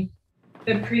remembering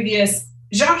the previous.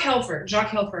 Jacques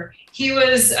Helfer. He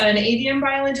was an avian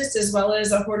biologist as well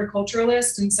as a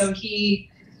horticulturalist, and so he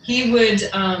would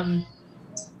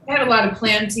had a lot of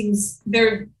plantings.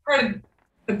 They're part of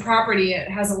the property. It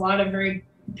has a lot of very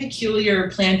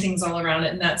peculiar plantings all around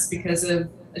it, and that's because of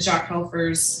Jacques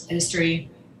Helfer's history.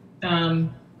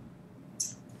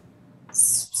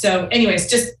 So anyways,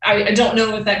 just I don't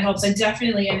know if that helps. I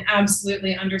definitely and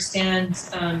absolutely understand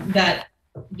that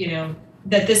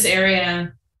that this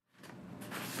area,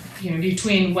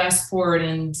 between Westport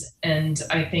and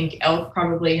I think Elk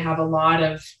probably have a lot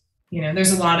of,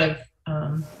 there's a lot of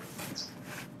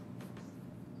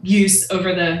use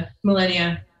over the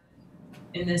millennia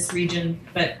in this region.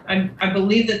 But I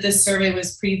believe that this survey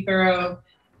was pretty thorough,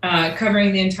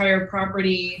 covering the entire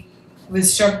property with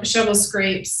shovel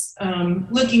scrapes,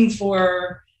 looking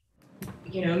for,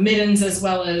 middens as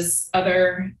well as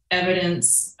other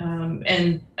evidence.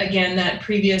 And again, that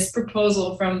previous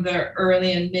proposal from the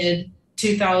early and mid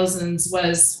 2000s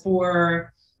was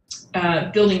for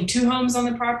building 2 homes on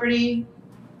the property.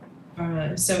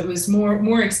 So it was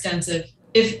more extensive,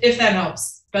 if that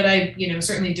helps. But I,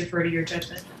 certainly defer to your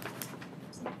judgment.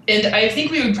 And I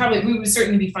think we would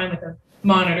certainly be fine with a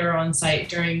monitor on site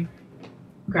during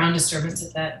ground disturbance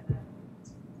at that.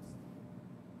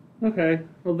 Okay,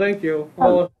 well, thank you.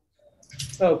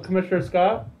 Commissioner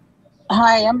Scott?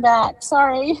 Hi, I'm back.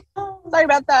 Sorry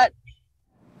about that.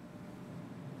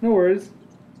 No worries.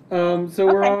 So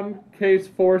we're on case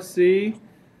 4C,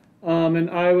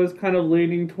 and I was kind of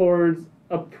leaning towards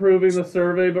approving the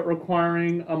survey but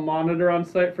requiring a monitor on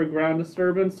site for ground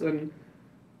disturbance, and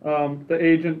the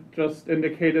agent just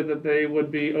indicated that they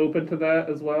would be open to that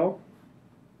as well.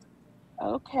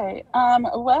 Okay.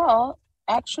 Well,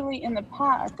 actually, in the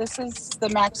past, this is the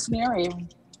Max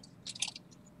Neary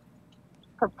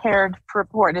prepared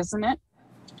report, isn't it?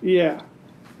 Yeah.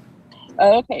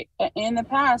 Okay. In the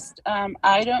past,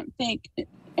 I don't think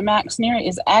Max Neary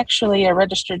is actually a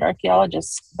registered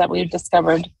archaeologist that we've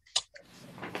discovered.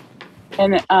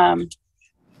 And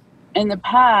in the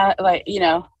past,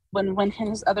 when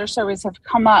his other surveys have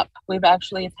come up, we've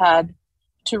actually had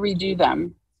to redo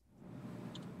them.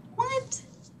 What?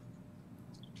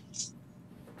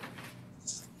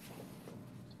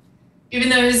 Even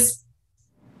though his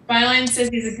byline says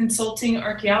he's a consulting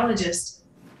archaeologist.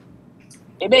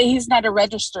 But he's not a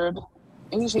registered.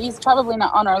 He's probably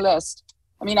not on our list.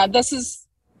 I mean,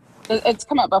 it's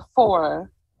come up before.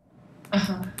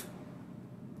 Uh-huh.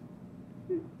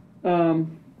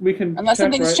 We can Unless check,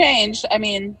 something's right? changed. I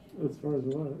mean, As far as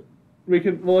what?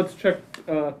 Well, let's check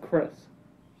Chris.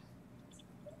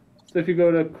 So if you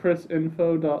go to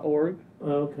chrisinfo.org,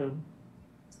 Oh, okay.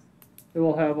 it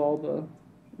will have all the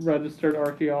registered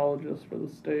archaeologists for the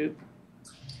state.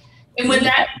 And would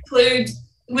that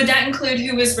include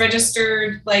who was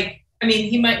registered? Like, I mean,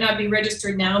 he might not be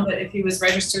registered now, but if he was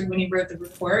registered when he wrote the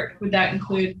report, would that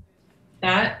include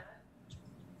that?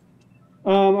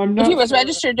 I'm not. if he was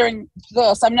registered during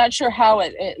this, I'm not sure how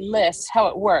it lists, how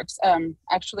it works.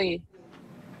 Actually,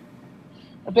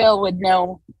 Bill would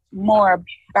know more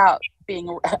about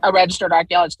being a registered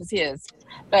archaeologist because he is.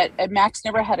 But Max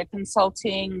never had a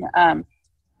consulting,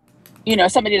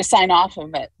 somebody to sign off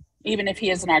of it. Even if he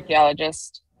is an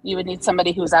archaeologist, you would need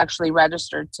somebody who's actually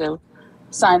registered to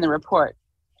sign the report.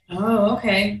 Oh,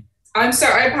 okay. I'm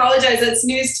sorry. I apologize. That's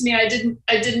news to me. I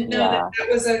didn't know Yeah. that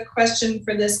was a question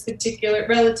for this particular,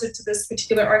 relative to this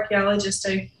particular archaeologist.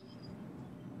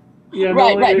 Yeah,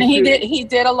 Right. And he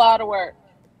did a lot of work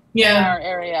in Yeah. our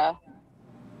area.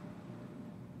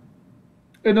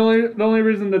 And the only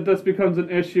reason that this becomes an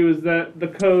issue is that the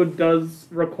code does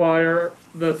require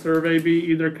the survey be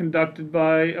either conducted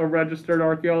by a registered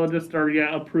archaeologist or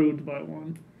approved by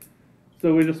one.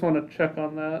 So we just want to check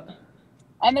on that.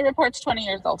 And the report's 20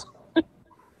 years old.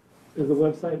 Is the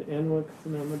website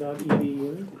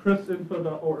nwac-sonoma.edu?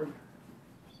 chrisinfo.org.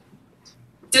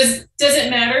 Does it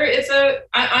matter if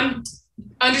I'm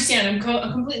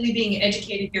completely being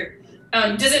educated here.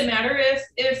 Does it matter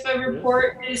if a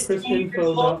report is 20 years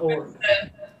old? chrisinfo.org.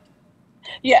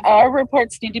 Yeah, our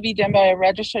reports need to be done by a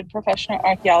registered professional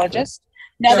archaeologist.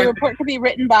 Now, the report can be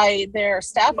written by their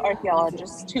staff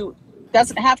archaeologist who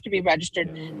doesn't have to be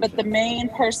registered, but the main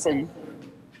person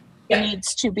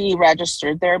needs to be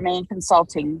registered. Their main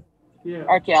consulting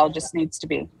archaeologist needs to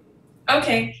be.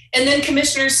 Okay, and then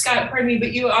Commissioner Scott, pardon me,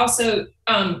 but you also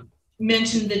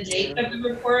mentioned the date of the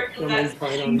report.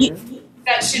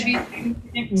 That should be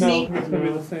significant to me. No, it's going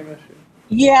to be the same issue.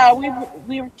 Yeah,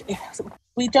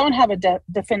 we don't have a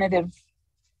definitive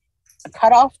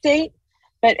cutoff date,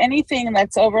 but anything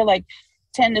that's over like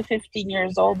 10 to 15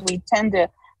 years old, we tend to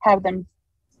have them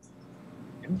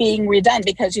being redone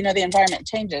because, the environment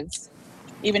changes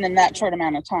even in that short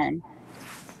amount of time.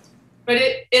 But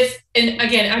and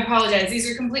again, I apologize, these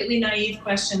are completely naive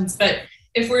questions, but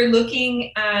if we're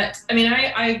looking at,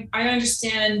 I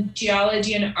understand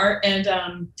geology and art and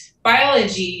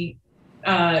biology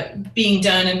being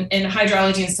done and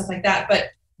hydrology and stuff like that,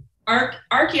 but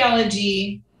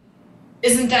archaeology,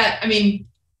 isn't that,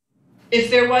 if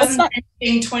there wasn't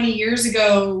anything 20 years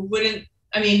ago,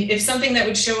 if something that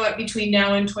would show up between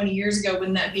now and 20 years ago,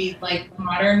 wouldn't that be like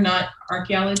modern, not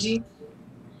archaeology?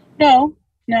 No.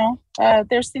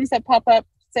 There's things that pop up,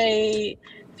 say,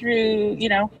 through,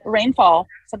 rainfall.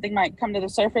 Something might come to the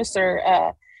surface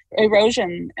or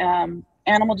erosion,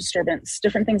 animal disturbance,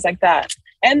 different things like that.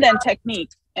 And then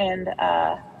technique and,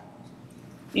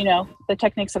 the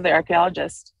techniques of the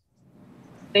archaeologist.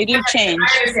 They do change.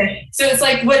 I understand. So it's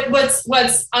like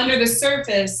what's under the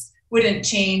surface wouldn't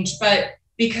change, but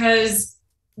because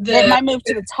it might move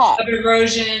to the top of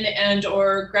erosion and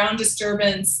or ground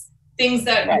disturbance, things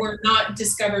that were not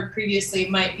discovered previously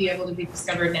might be able to be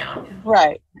discovered now.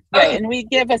 Right. Okay. And we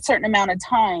give a certain amount of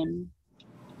time,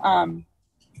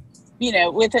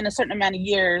 within a certain amount of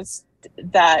years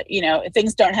that,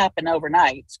 things don't happen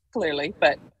overnight, clearly,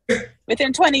 but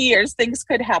within 20 years, things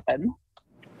could happen.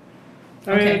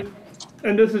 And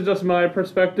this is just my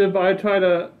perspective. I try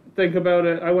to think about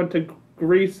it. I went to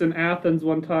Greece and Athens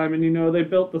one time, and they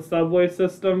built the subway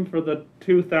system for the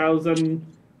 2000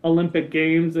 Olympic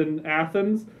Games in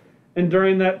Athens. And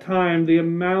during that time, the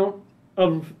amount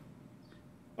of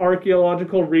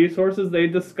archaeological resources they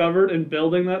discovered in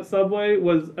building that subway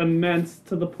was immense,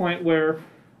 to the point where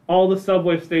all the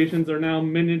subway stations are now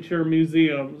miniature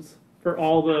museums for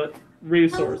all the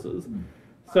resources.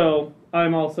 So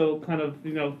I'm also kind of,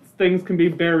 things can be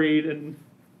buried and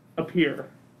appear.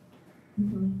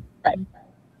 Mm-hmm. Right.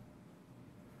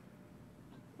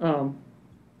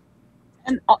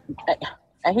 And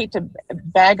I hate to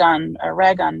rag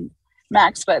on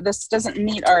Max, but this doesn't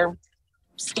meet our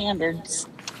standards.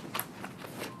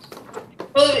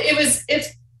 Well,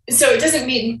 so it doesn't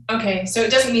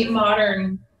meet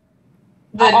modern.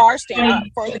 Our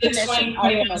standard for the commission.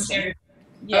 2021 standard.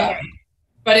 Yeah. Okay.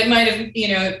 But it might have,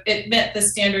 it met the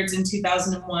standards in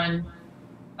 2001.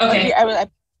 Okay.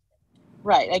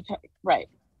 Right, right.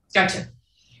 Gotcha.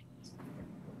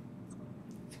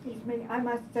 Excuse me, I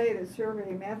must say the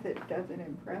survey method doesn't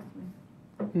impress me.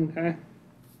 Okay.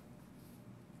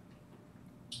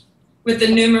 With the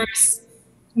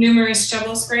numerous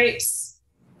shovel scrapes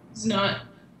is not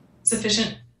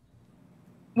sufficient.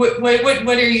 What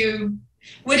are you,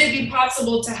 would it be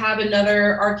possible to have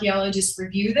another archaeologist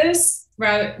review this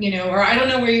rather, you know, or I don't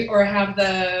know where you, or have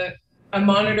a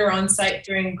monitor on site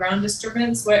during ground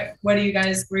disturbance? Where are you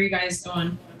guys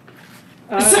going?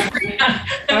 Sorry,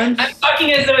 I'm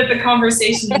talking as though it's a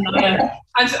conversation and not a,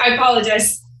 I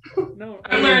apologize. No,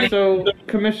 I'm learning. so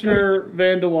Commissioner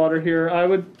Vandewater here,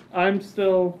 I'm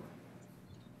still,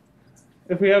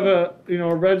 if we have a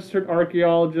registered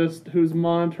archaeologist who's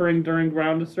monitoring during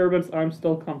ground disturbance, I'm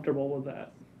still comfortable with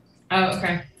that. Oh,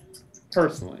 okay.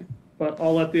 Personally, but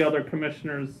I'll let the other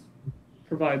commissioners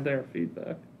provide their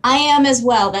feedback. I am as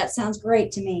well. That sounds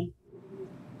great to me.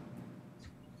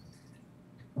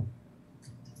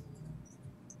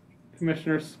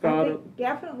 Commissioner I Scott. think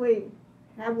definitely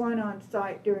have one on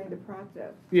site during the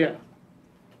process. Yeah.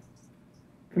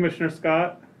 Commissioner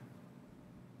Scott.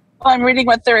 Well, I'm reading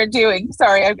what they're doing.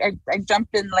 Sorry, I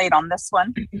jumped in late on this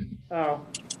one. Oh,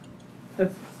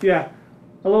 that's, yeah,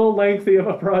 a little lengthy of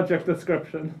a project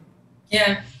description.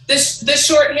 Yeah, the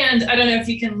shorthand, I don't know if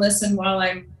you can listen while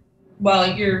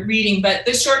you're reading, but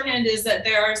the shorthand is that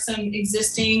there are some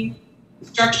existing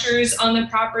structures on the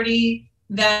property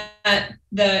that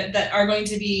are going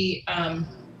to be,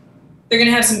 they're going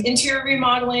to have some interior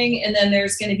remodeling, and then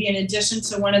there's going to be an addition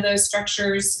to one of those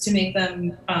structures to make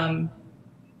them,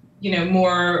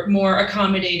 more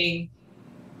accommodating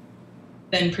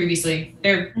than previously.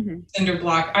 They're cinder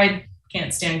block. I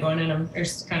can't stand going in them. They're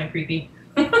kind of creepy.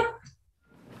 But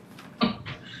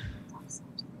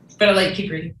I'll let you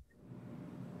keep reading.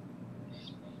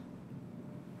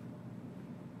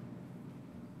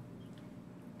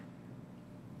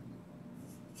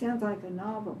 Sounds like a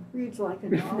novel. Reads like a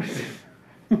novel.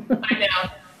 I know.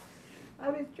 I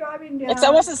was driving down. It's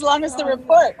almost as long as the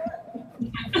report.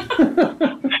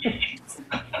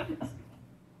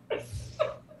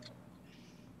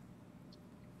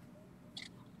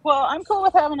 Well, I'm cool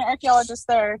with having an archaeologist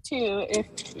there too. If,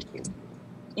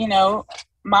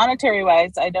 monetary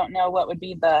wise, I don't know what would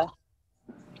be the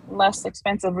less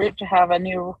expensive route to have a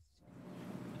new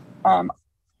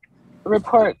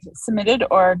report submitted,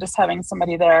 or just having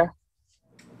somebody there,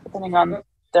 depending on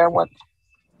their work.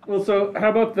 Well, so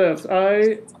how about this?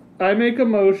 I make a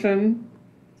motion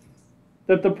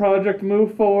that the project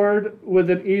move forward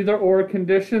with an either or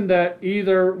condition that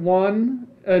either one,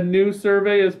 a new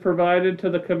survey is provided to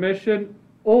the commission,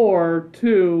 or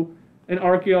two, an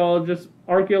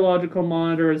archaeological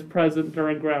monitor is present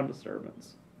during ground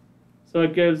disturbance. So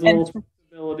it gives a little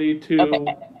flexibility to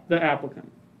the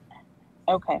applicant.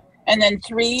 Okay. And then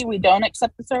 3, we don't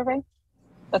accept the survey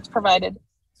that's provided?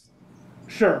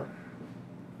 Sure.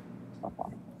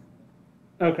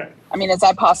 Okay. I mean, is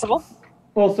that possible?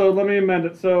 Well, so let me amend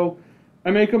it. So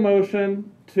I make a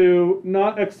motion to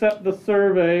not accept the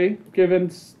survey given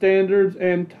standards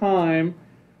and time,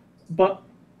 but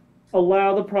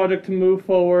allow the project to move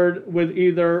forward with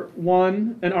either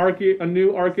 1, a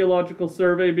new archaeological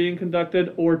survey being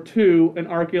conducted, or 2, an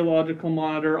archaeological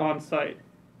monitor on site.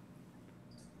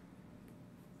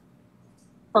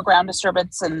 For ground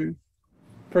disturbance and...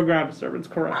 For ground disturbance,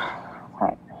 correct.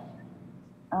 Right.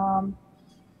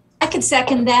 I could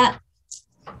second that.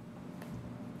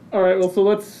 All right, well, so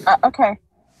let's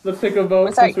take a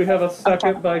vote since we have a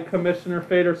second by Commissioner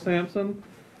Fader-Sampson.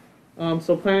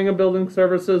 So Planning and Building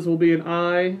Services will be an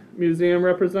aye. Museum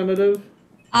representative?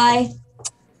 Aye.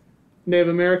 Native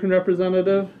American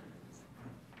representative?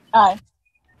 Aye.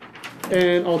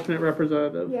 And alternate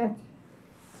representative? Yes.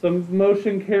 So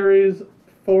motion carries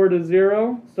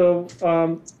 4-0. So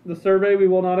the survey we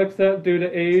will not accept due to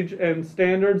age and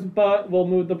standards, but we'll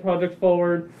move the project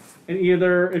forward. And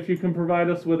either if you can provide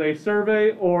us with a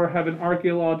survey or have an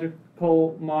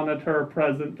archaeological monitor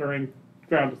present during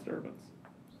ground disturbance.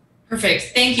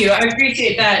 Perfect. Thank you. I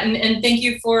appreciate that. And thank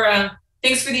you for,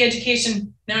 thanks for the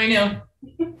education. Now I know.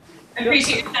 I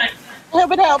appreciate your time. I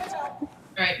hope it helped. All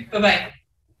right. Bye-bye.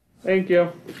 Thank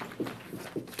you.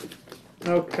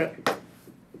 Okay.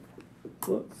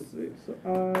 Let's see. So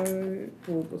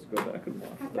we'll just go back and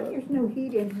watch How come that. there's no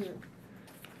heat in here?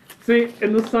 See,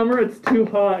 in the summer it's too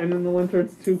hot, and in the winter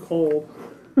it's too cold.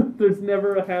 There's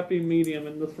never a happy medium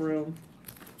in this room.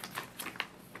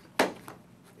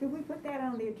 Could we put that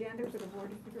on the agenda for the Board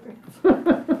of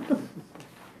Supervisors?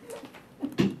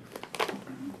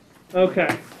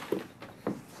 Okay.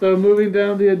 So moving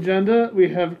down the agenda, we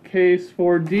have case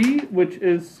 4D, which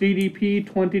is CDP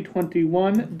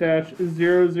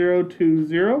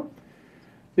 2021-0020.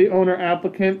 The owner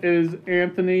applicant is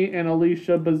Anthony and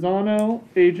Alicia Bazzano.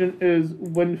 Agent is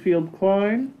Winfield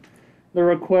Klein. The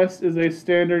request is a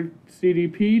standard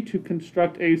CDP to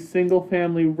construct a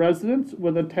single-family residence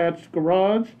with attached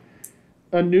garage,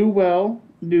 a new well,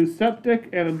 new septic,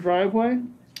 and a driveway.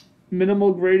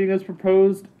 Minimal grading is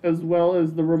proposed, as well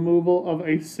as the removal of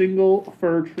a single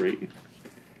fir tree.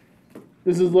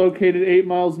 This is located 8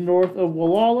 miles north of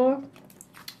Wallala,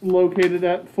 located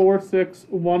at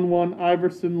 4611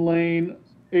 Iverson Lane,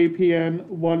 APN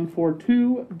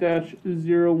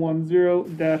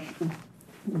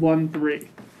 142-010-13.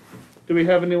 Do we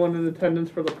have anyone in attendance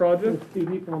for the project? There's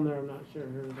 2 people in there, I'm not sure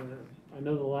who they're, I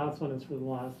know the last one is for the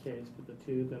last case, but the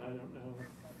 2 that I don't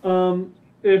know.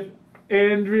 If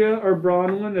Andrea or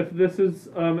Bronwyn, if this is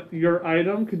your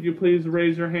item, could you please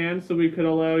raise your hand so we could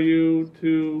allow you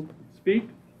to speak?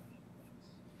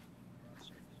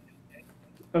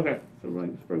 Okay, so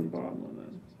let's bring Bronwyn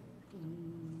in.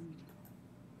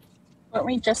 Weren't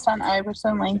we just on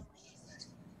Iverson Lane?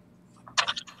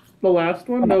 The last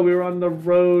one? No, we were on the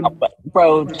road. Oh,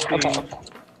 road. Okay.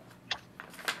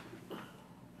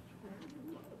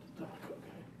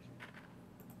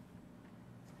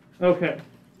 Okay.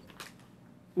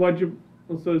 Why'd you?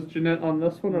 So is Jeanette on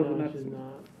this one or No, the next she's one?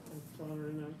 not. I saw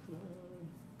her next.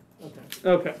 Okay,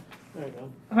 Okay. there you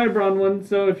go. Hi, Bronwyn.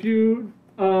 So if you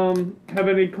have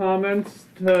any comments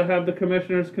to have the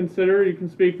commissioners consider, you can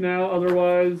speak now.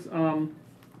 Otherwise,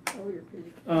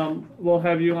 we'll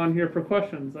have you on here for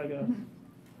questions, I guess.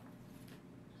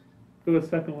 Who a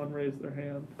second one raised their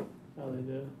hand. Oh, they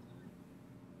did.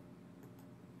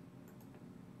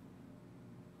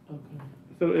 Okay,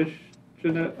 So is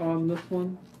Jeanette on this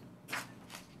one?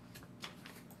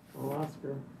 I'll ask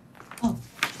her.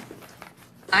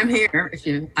 I'm here.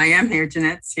 I am here.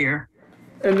 Jeanette's here.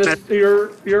 And this,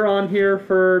 you're on here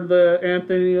for the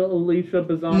Anthony Alicia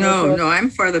Bazzano? No, I'm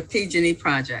for the PG&E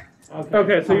project.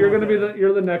 Okay, so you're going to be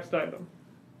you're the next item.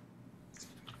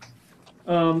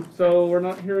 So we're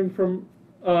not hearing from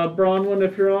Bronwyn.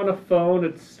 If you're on a phone,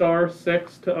 it's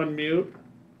 *6 to unmute.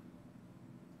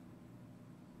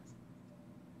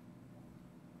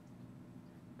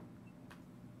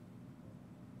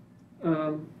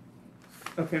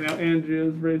 Okay, now Andrea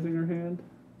is raising her hand.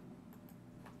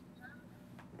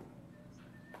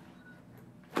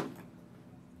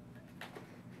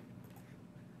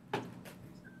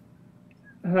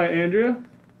 Hi, Andrea.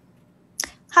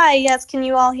 Hi, yes, can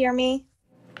you all hear me?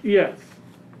 Yes.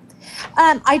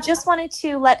 I just wanted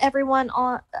to let everyone,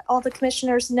 all the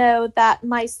commissioners know that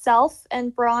myself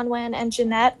and Bronwyn and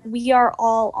Jeanette, we are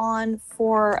all on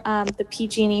for the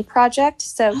PG&E project,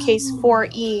 so case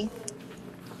 4E.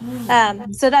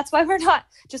 So that's why we're not,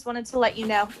 just wanted to let you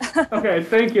know. Okay,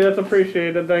 thank you. That's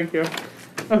appreciated. Thank you.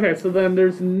 Okay, so then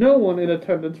there's no one in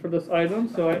attendance for this item,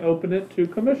 so I open it to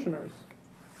commissioners.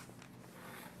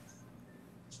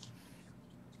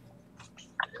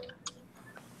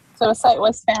 So a site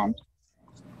was found.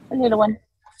 A little one.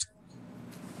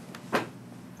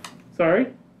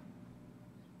 Sorry?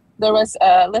 There was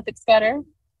a lithic scatter.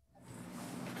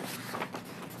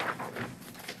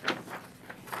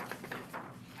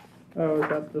 Oh, is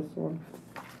that this one?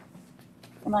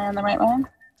 Am I on the right one?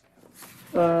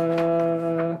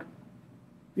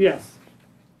 Yes.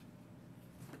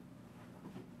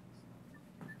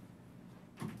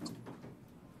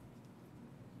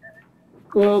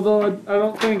 Well, though, I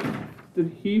don't think,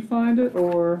 did he find it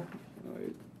or?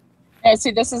 Yeah,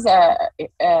 see, this is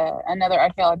another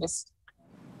archaeologist.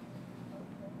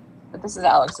 But this is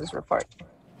Alex's report.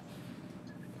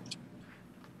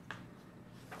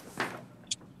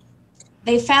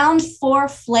 They found 4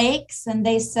 flakes, and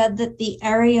they said that the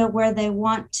area where they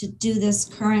want to do this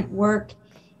current work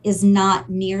is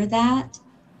not near that.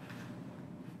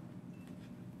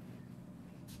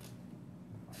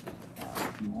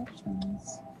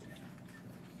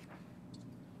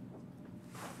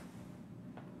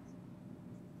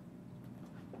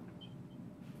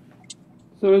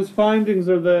 So his findings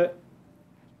are that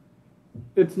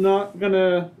it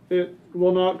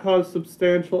will not cause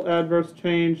substantial adverse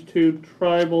change to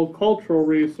tribal cultural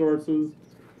resources,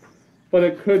 but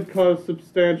it could cause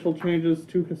substantial changes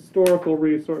to historical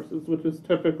resources, which is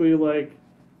typically like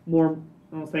more,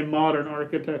 I don't say modern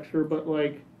architecture, but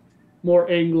like more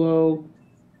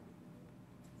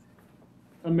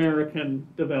Anglo-American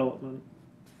development.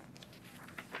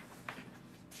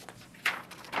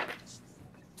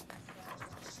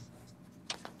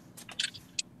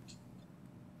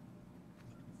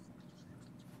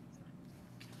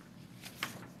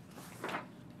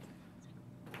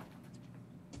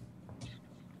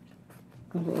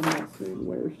 I'm not seeing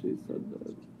where she said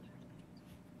that.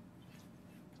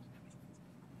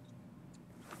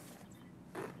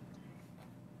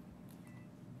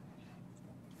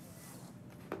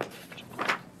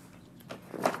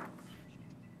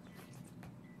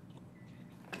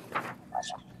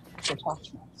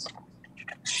 Attachments.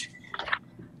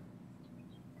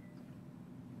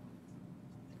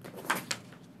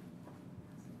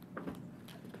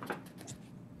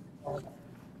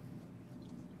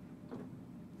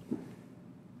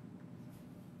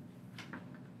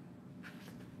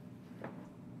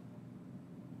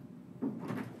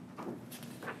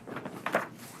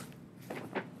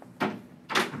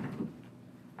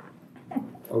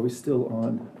 Are we still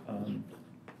on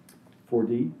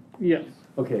 4D? Yes.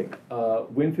 Okay,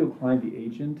 Winfield Klein, the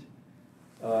agent,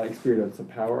 experienced a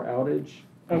power outage. He's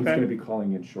Okay. going to be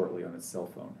calling in shortly on his cell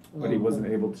phone, but he wasn't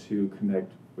able to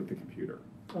connect with the computer.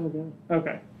 Okay.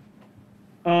 Okay.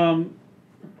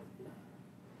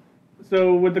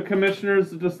 So would the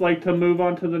commissioners just like to move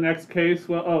on to the next case?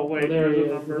 Well, oh wait, There he there's a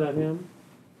is. Is number. that him?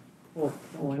 Oh,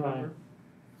 only Try. number.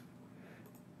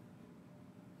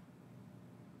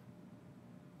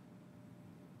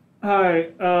 Hi,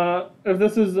 if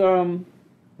this is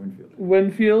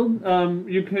Winfield,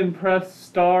 you can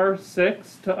press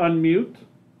 *6 to unmute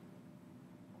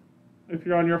if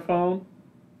you're on your phone.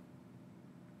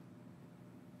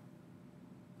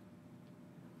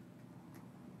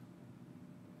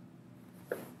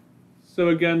 So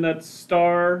again, that's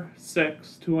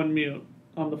 *6 to unmute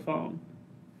on the phone.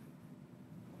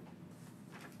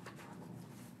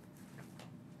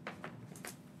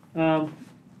 I'll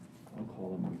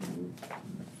call him. We can move to the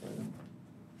next item.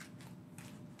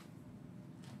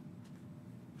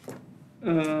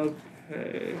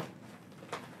 Okay.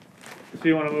 So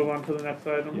you want to move on to the next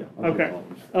item? Yeah, I'll Okay.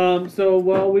 call him. So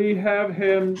while we have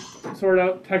him sort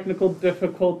out technical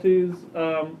difficulties,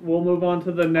 we'll move on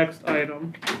to the next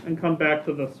item and come back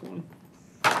to this one.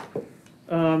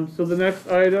 So the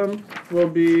next item will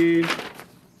be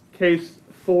case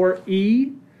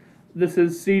 4E. This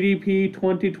is CDP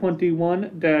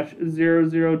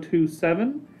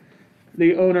 2021-0027.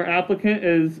 The owner applicant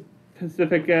is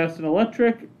Pacific Gas and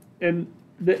Electric, and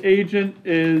the agent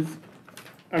is,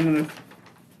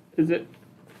 is it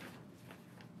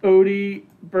Odie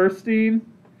Burstein?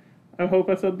 I hope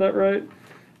I said that right.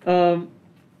 The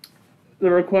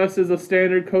request is a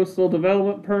standard coastal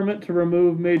development permit to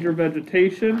remove major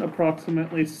vegetation,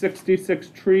 approximately 66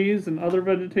 trees and other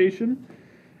vegetation,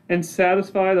 and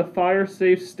satisfy the fire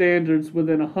safe standards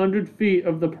within 100 feet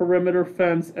of the perimeter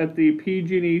fence at the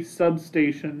PG&E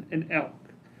substation in Elk.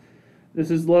 This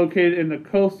is located in the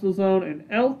coastal zone in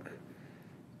Elk,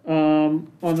 on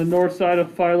the north side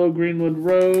of Philo Greenwood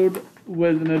Road,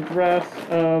 with an address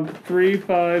of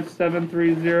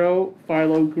 35730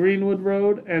 Philo Greenwood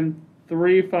Road and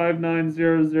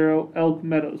 35900 Elk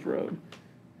Meadows Road,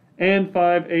 and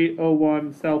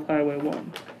 5801 South Highway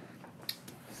 1.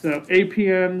 So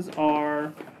APNs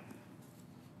are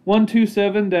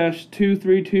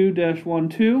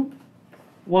 127-232-12,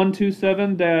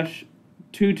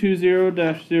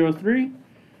 127-220-03,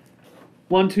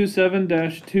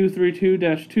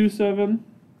 127-232-27,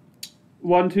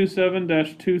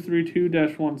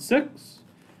 127-232-16,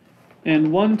 and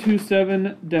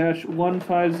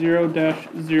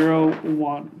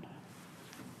 127-150-01.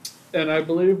 And I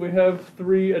believe we have two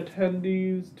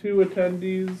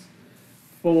attendees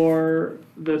for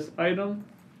this item.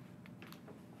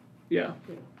 Yeah.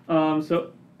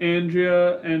 So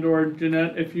Andrea and or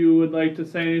Jeanette, if you would like to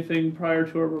say anything prior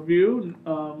to a review,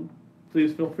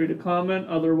 please feel free to comment.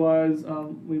 Otherwise,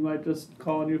 we might just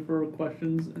call on you for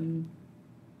questions and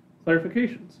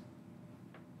clarifications.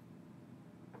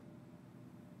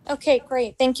 Okay,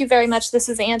 great. Thank you very much. This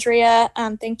is Andrea.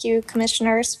 Thank you,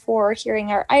 commissioners, for hearing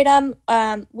our item.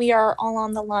 We are all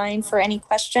on the line for any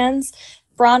questions.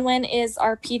 Bronwyn is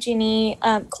our PG&E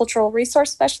cultural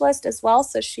resource specialist as well,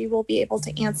 so she will be able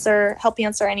to help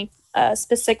answer any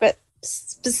specific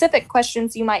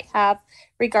questions you might have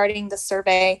regarding the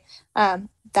survey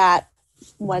that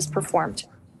was performed.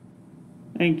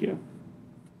 Thank you.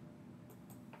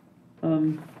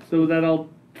 So with that, I'll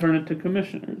turn it to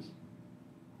commissioners.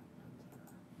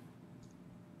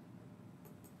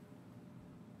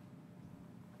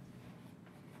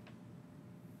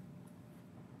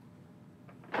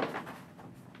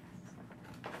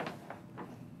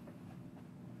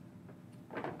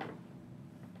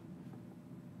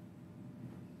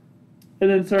 And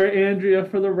then, sorry, Andrea,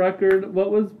 for the record, what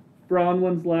was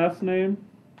Bronwyn's last name?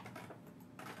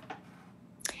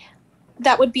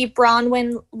 That would be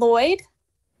Bronwyn Lloyd.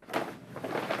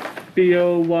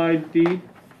 Boyd.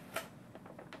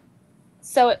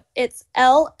 So it's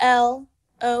LLOYD.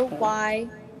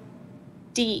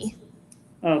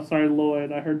 Oh, sorry,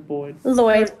 Lloyd. I heard Boyd.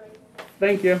 Lloyd. All right.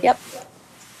 Thank you. Yep.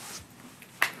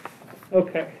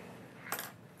 Okay.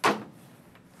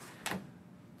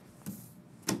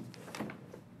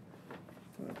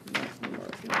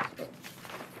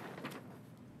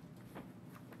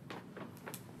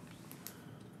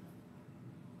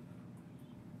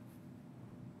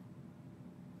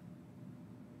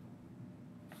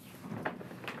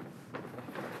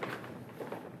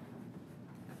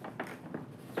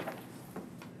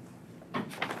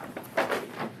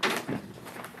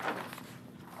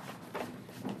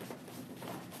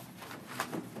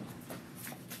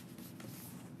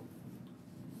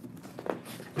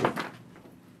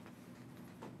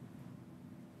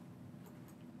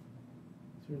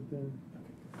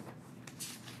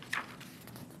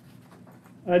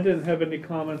 I didn't have any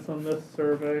comments on this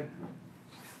survey.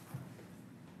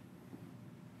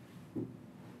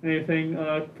 Anything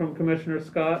from Commissioner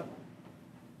Scott?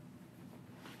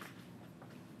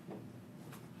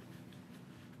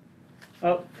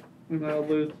 Oh, we might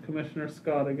lose Commissioner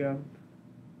Scott again.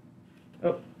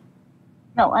 Oh.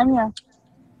 No, I'm here.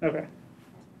 Okay.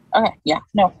 Okay, yeah,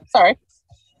 no, sorry.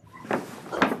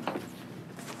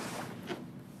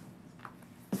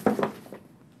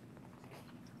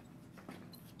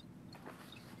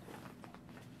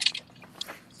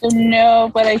 So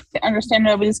no, but I understand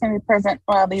nobody's going to be present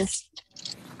while these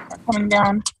are coming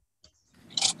down.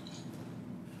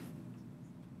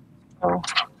 So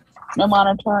no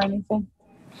monitor or anything.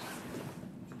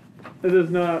 It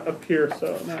does not appear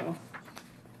so now.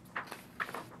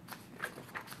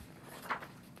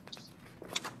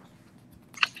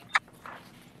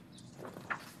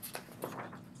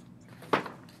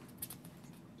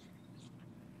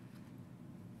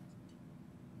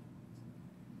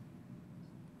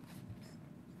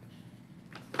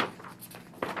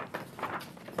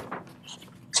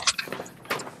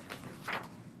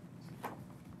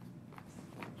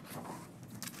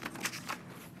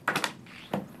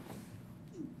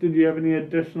 Did you have any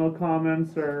additional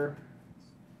comments or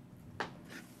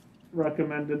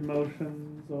recommended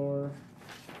motions or?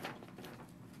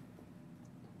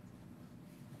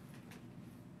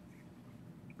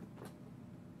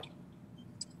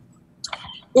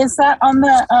 Is that on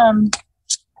the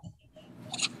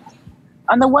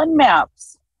one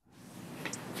maps,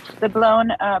 the blown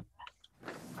up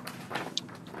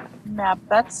map?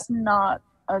 That's not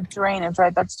a drainage,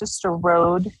 right? That's just a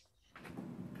road.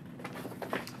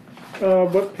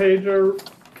 What page are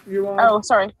you on? Oh,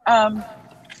 sorry. I'm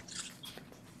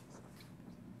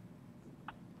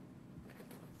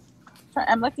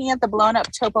looking at the blown up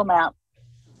topo map.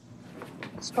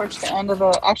 It's towards the end of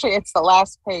the, actually it's the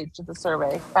last page of the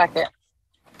survey packet.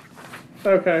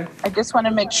 Okay. I just want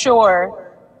to make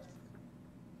sure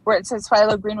where it says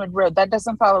Philo Greenwood Road, that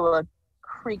doesn't follow a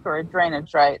creek or a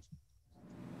drainage, right?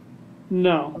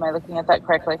 No. Am I looking at that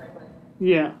correctly?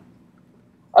 Yeah.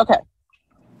 Okay.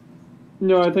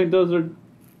 No, I think those are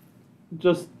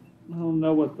just, I don't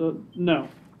know what no,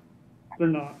 they're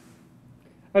not.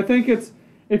 I think it's,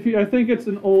 I think it's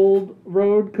an old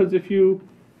road, because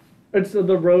it's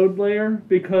the road layer,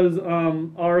 because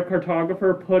our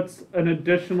cartographer puts an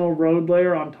additional road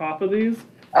layer on top of these.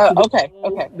 Oh, So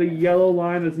okay. The yellow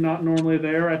line is not normally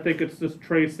there. I think it's just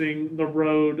tracing the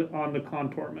road on the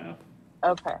contour map.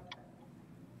 Okay.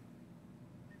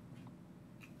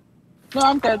 No,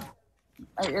 I'm good.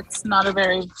 It's not a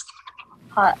very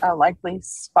likely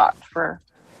spot for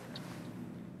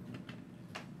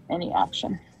any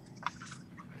action.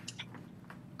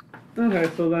 Okay,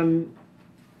 so then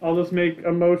I'll just make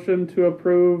a motion to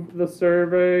approve the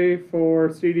survey for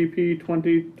CDP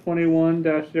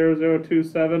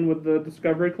 2021-0027 with the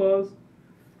discovery clause.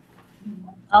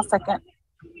 I'll second.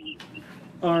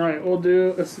 All right, we'll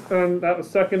do, that was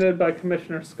seconded by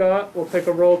Commissioner Scott. We'll take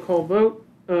a roll call vote.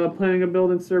 Planning and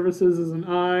Building Services is an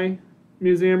aye.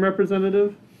 Museum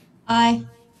representative? Aye.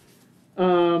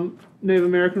 Native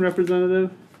American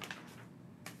representative?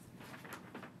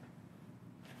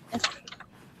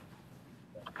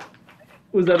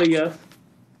 Was that a yes?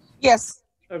 Yes.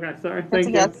 Okay, sorry. That's Thank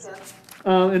you. yes.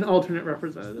 An alternate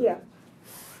representative? Yeah.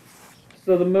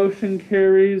 So the motion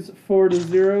carries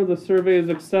 4-0. The survey is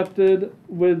accepted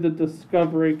with the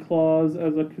discovery clause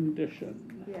as a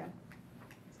condition. Yeah.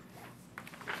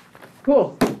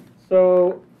 Cool.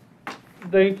 So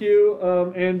thank you,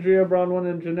 Andrea,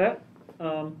 Bronwyn, and Jeanette.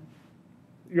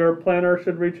 Your planner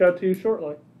should reach out to you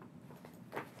shortly.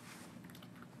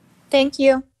 Thank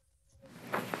you.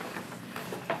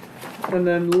 And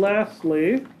then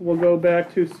lastly, we'll go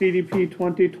back to CDP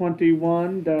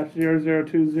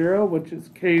 2021-0020, which is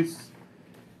case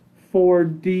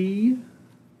 4D.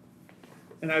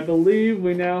 And I believe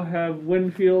we now have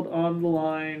Winfield on the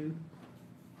line.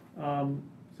 So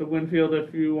Winfield,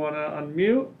 if you want to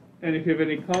unmute, and if you have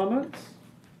any comments.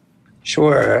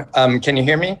 Sure. Can you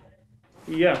hear me?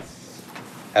 Yes.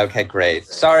 Okay, great.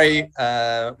 Sorry,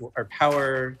 our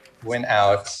power went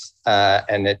out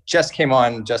and it just came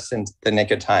on just in the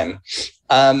nick of time.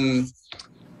 I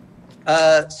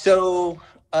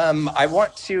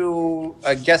want to,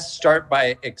 I guess, start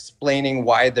by explaining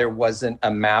why there wasn't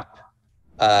a map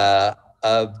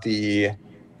of the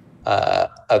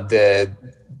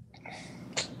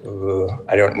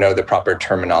I don't know the proper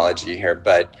terminology here,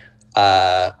 but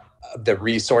the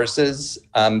resources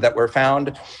that were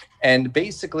found. And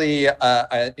basically,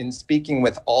 in speaking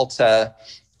with Alta,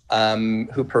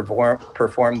 who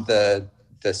performed the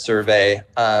survey,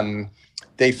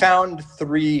 they found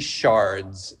 3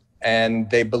 shards, and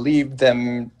they believed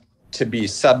them to be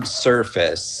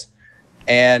subsurface.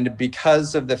 And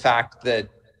because of the fact that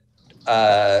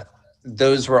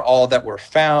those were all that were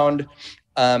found,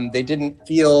 they didn't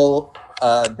feel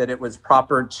that it was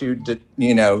proper to,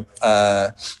 and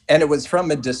it was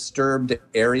from a disturbed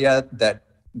area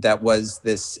that was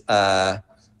this,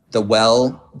 the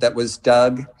well that was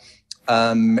dug.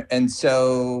 And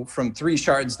so from 3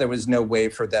 shards, there was no way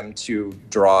for them to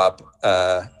draw up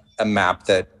a map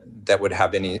that would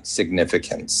have any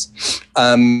significance.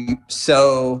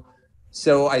 So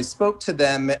I spoke to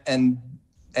them, and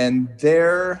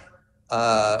their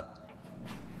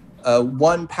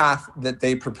one path that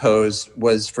they proposed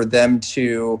was for them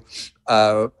to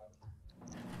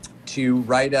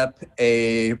write up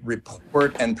a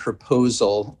report and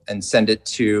proposal and send it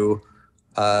to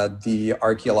the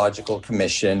Archaeological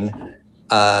Commission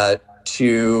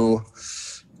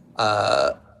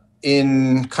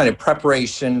in kind of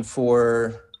preparation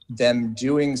for them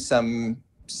doing some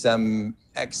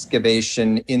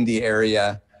excavation in the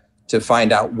area to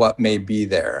find out what may be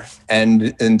there.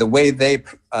 And the way they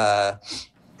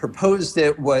proposed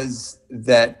it was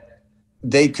that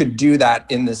they could do that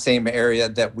in the same area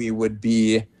that we would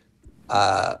be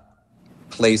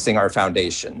placing our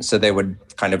foundation. So they would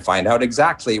kind of find out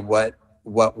exactly what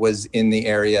was in the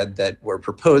area that we're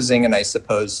proposing, and I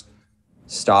suppose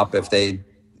stop if they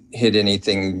hit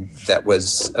anything that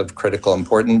was of critical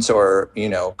importance or,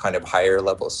 kind of higher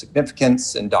level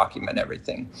significance, and document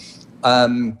everything.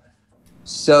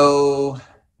 So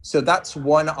that's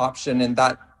one option, and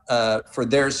that for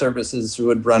their services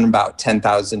would run about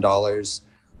 $10,000.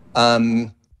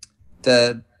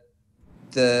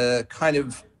 The kind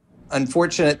of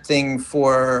unfortunate thing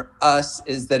for us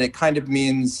is that it kind of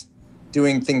means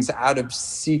doing things out of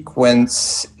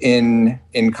sequence in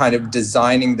kind of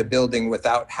designing the building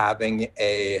without having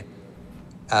an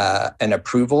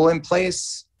approval in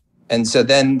place. And so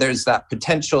then there's that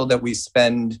potential that we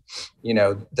spend,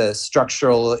 the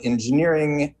structural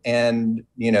engineering and,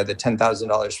 the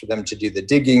 $10,000 for them to do the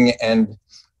digging. And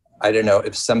I don't know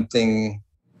if something,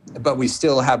 but we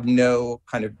still have no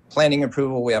kind of planning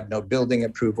approval. We have no building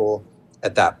approval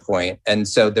at that point. And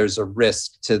so there's a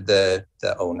risk to the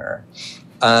owner.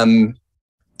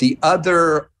 The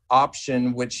other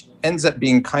option, which ends up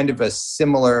being kind of a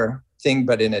similar thing,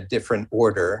 but in a different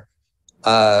order,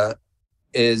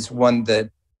 is one that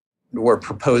we're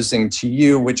proposing to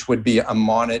you, which would be a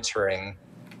monitoring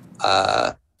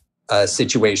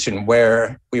situation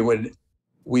where we would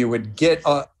get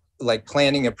like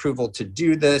planning approval to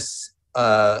do this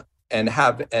and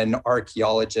have an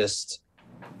archaeologist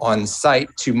on site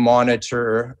to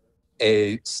monitor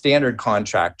a standard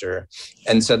contractor.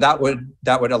 And so that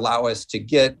would allow us to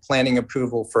get planning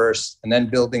approval first, and then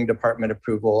building department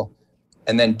approval,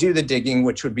 and then do the digging,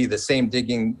 which would be the same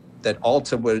digging that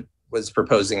Alta was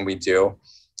proposing we do,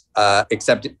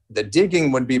 except the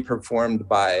digging would be performed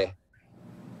by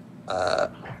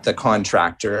the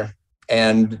contractor,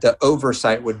 and the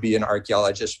oversight would be an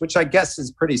archaeologist, which I guess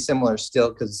is pretty similar still,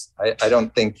 because I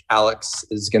don't think Alex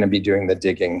is going to be doing the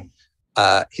digging.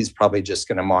 He's probably just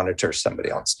going to monitor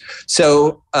somebody else.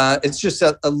 So it's just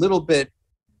a little bit,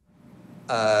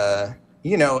 and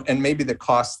maybe the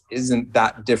cost isn't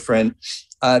that different.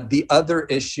 The other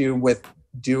issue with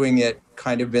doing it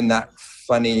kind of in that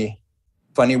funny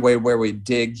way where we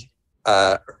dig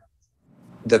the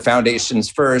foundations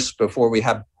first before we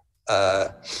have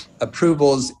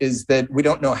approvals is that we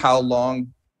don't know how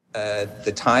long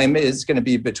the time is going to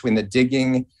be between the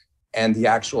digging and the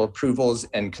actual approvals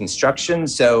and construction.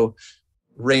 So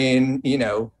rain,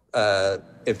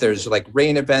 if there's like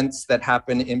rain events that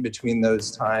happen in between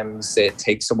those times, it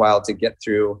takes a while to get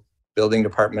through building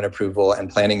department approval and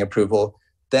planning approval,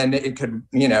 then it could,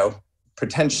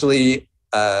 potentially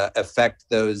affect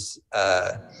those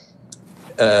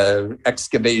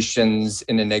excavations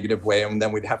in a negative way, and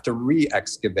then we'd have to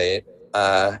re-excavate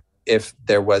if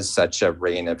there was such a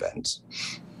rain event.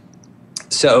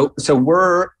 So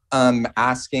we're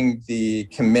asking the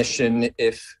commission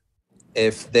if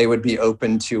they would be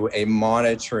open to a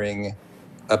monitoring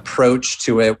approach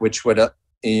to it, which would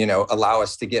allow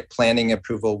us to get planning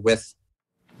approval with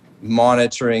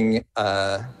monitoring,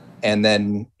 and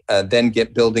then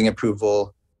get building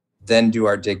approval, then do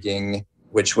our digging,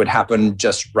 which would happen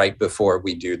just right before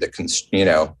we do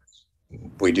construction.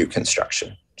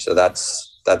 So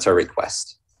that's our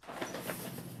request.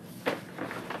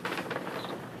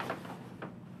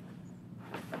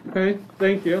 Okay,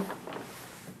 thank you.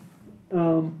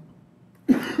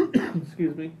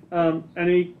 Excuse me.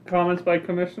 Any comments by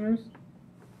commissioners?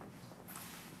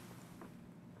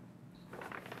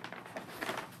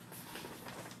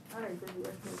 I agree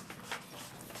with his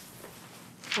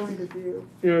point of view.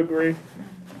 You agree?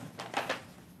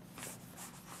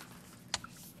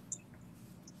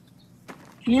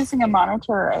 Using a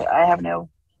monitor, I have no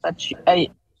such a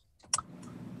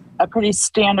pretty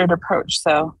standard approach,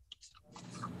 so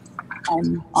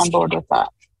I'm on board with that.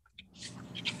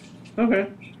 Okay.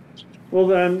 Well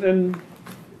then,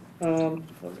 let me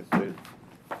see.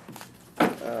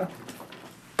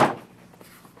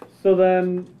 So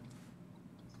then,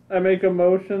 I make a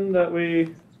motion that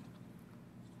we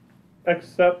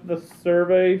accept the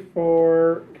survey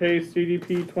for case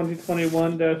CDP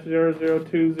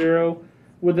 2021-0020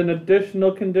 with an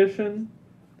additional condition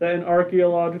that an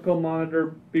archaeological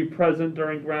monitor be present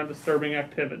during ground disturbing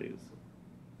activities.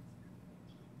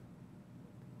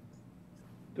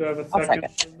 Do I have a second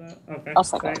for that? Okay. I'll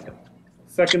second.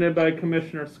 Seconded by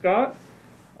Commissioner Scott.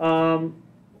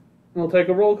 We'll take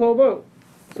a roll call vote.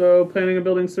 So Planning and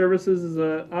Building Services is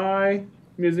an aye.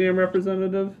 Museum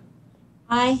representative?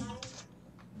 Aye.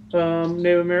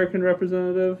 Native American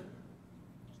representative?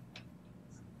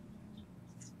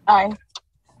 Aye.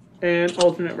 And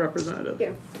alternate representative?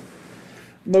 Yeah.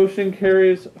 Motion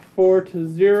carries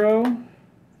 4-0.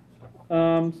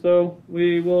 So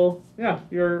we will,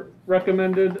 your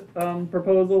recommended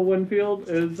proposal, Winfield,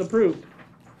 is approved.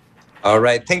 All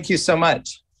right, thank you so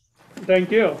much.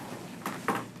 Thank you.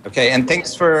 Okay, and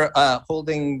thanks for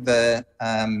holding my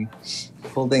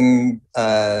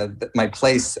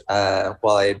place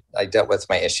while I dealt with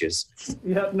my issues.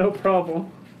 Yeah, no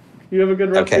problem. You have a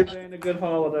good rest of your day and a good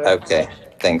holiday. Okay,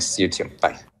 thanks. You too.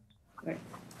 Bye. Thanks.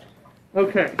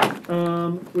 Okay,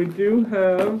 we do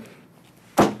have,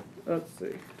 let's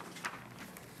see.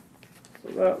 So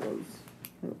that was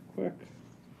real quick.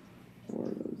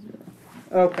 4-0.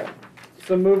 Okay,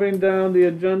 so moving down the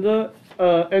agenda,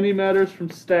 any matters from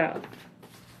staff?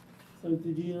 So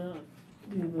did you not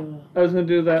do the? I was going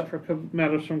to do that for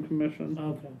matters from commission.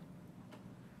 Okay.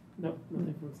 Nope,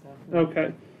 nothing from staff.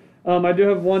 Okay. I do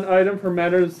have one item for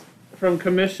matters from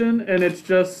commission, and it's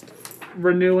just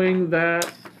renewing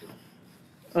that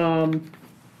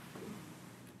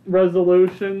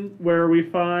resolution where we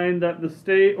find that the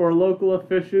state or local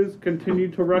officials continue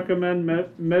to recommend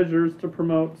measures to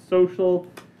promote social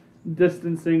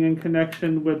distancing in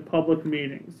connection with public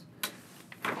meetings.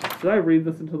 Did I read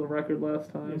this into the record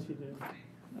last time? Yes, you did.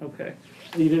 Okay.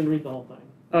 You didn't read the whole thing.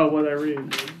 Oh, what I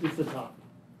read? It's the top.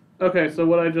 Okay, so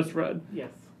what I just read. Yes.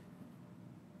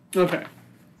 Okay.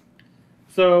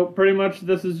 So pretty much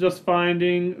this is just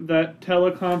finding that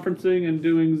teleconferencing and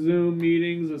doing Zoom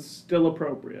meetings is still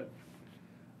appropriate.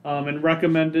 And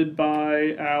recommended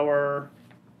by our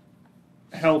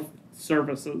health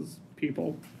services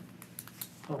people.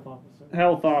 Health officer.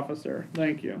 Health officer,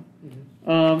 thank you.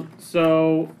 Mm-hmm.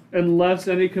 So unless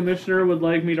any commissioner would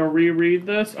like me to reread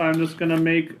this, I'm just gonna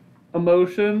make a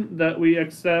motion that we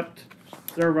accept.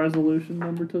 Is there a resolution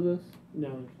number to this?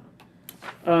 No, it's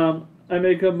not. I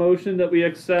make a motion that we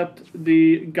accept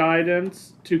the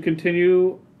guidance to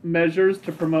continue measures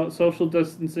to promote social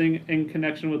distancing in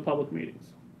connection with public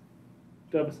meetings.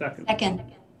 Do I have a second? Second.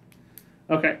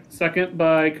 Okay, second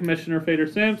by Commissioner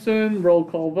Fader-Sampson. Roll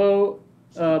call vote.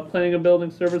 Planning and Building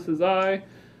Services, aye.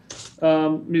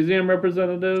 Museum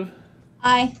representative?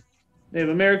 Aye. Native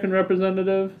American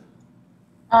representative?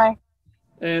 Aye.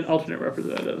 And alternate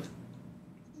representative?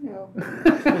 No.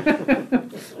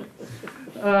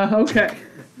 Okay.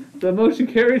 The motion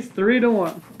carries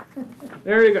 3-1.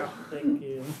 There you go. Thank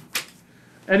you.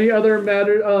 Any other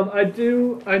matter?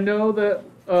 I know that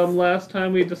last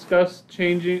time we discussed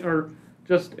changing or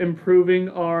just improving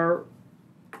our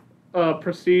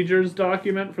procedures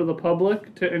document for the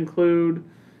public to include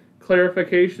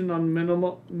clarification on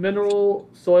mineral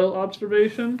soil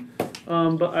observation.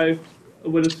 But I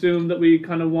would assume that we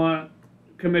kind of want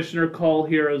Commissioner Call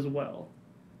here as well.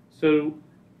 So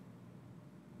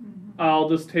I'll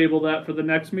just table that for the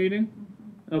next meeting.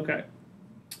 Okay.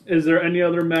 Is there any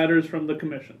other matters from the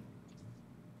commission?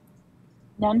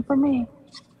 None for me.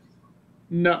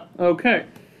 No. Okay.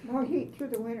 More heat through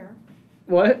the winter.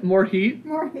 What? More heat?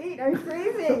 More heat, I'm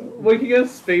freezing. We can get a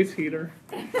space heater.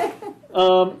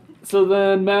 So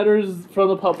then matters from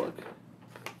the public?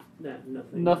 No,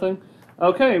 nothing. Nothing?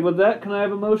 Okay, with that, can I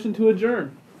have a motion to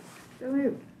adjourn? So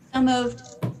moved. So moved.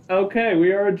 Okay,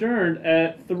 we are adjourned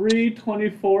at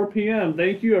 3:24 p.m.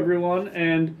 Thank you, everyone,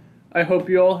 and I hope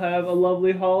you all have a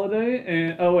lovely holiday.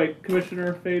 And oh wait,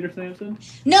 Commissioner Fader Sampson?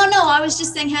 No, I was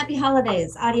just saying happy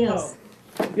holidays. Adios.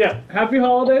 Oh. Yeah, happy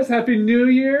holidays, happy New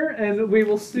Year, and we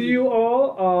will see you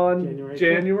all on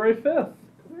January 5th.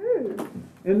 Woo.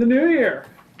 In the new year.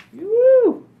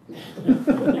 Woo!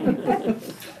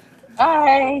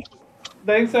 Bye.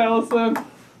 Thanks, Allison.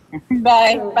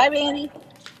 Bye. Bye, Manny.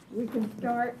 We can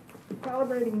start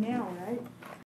celebrating now, right?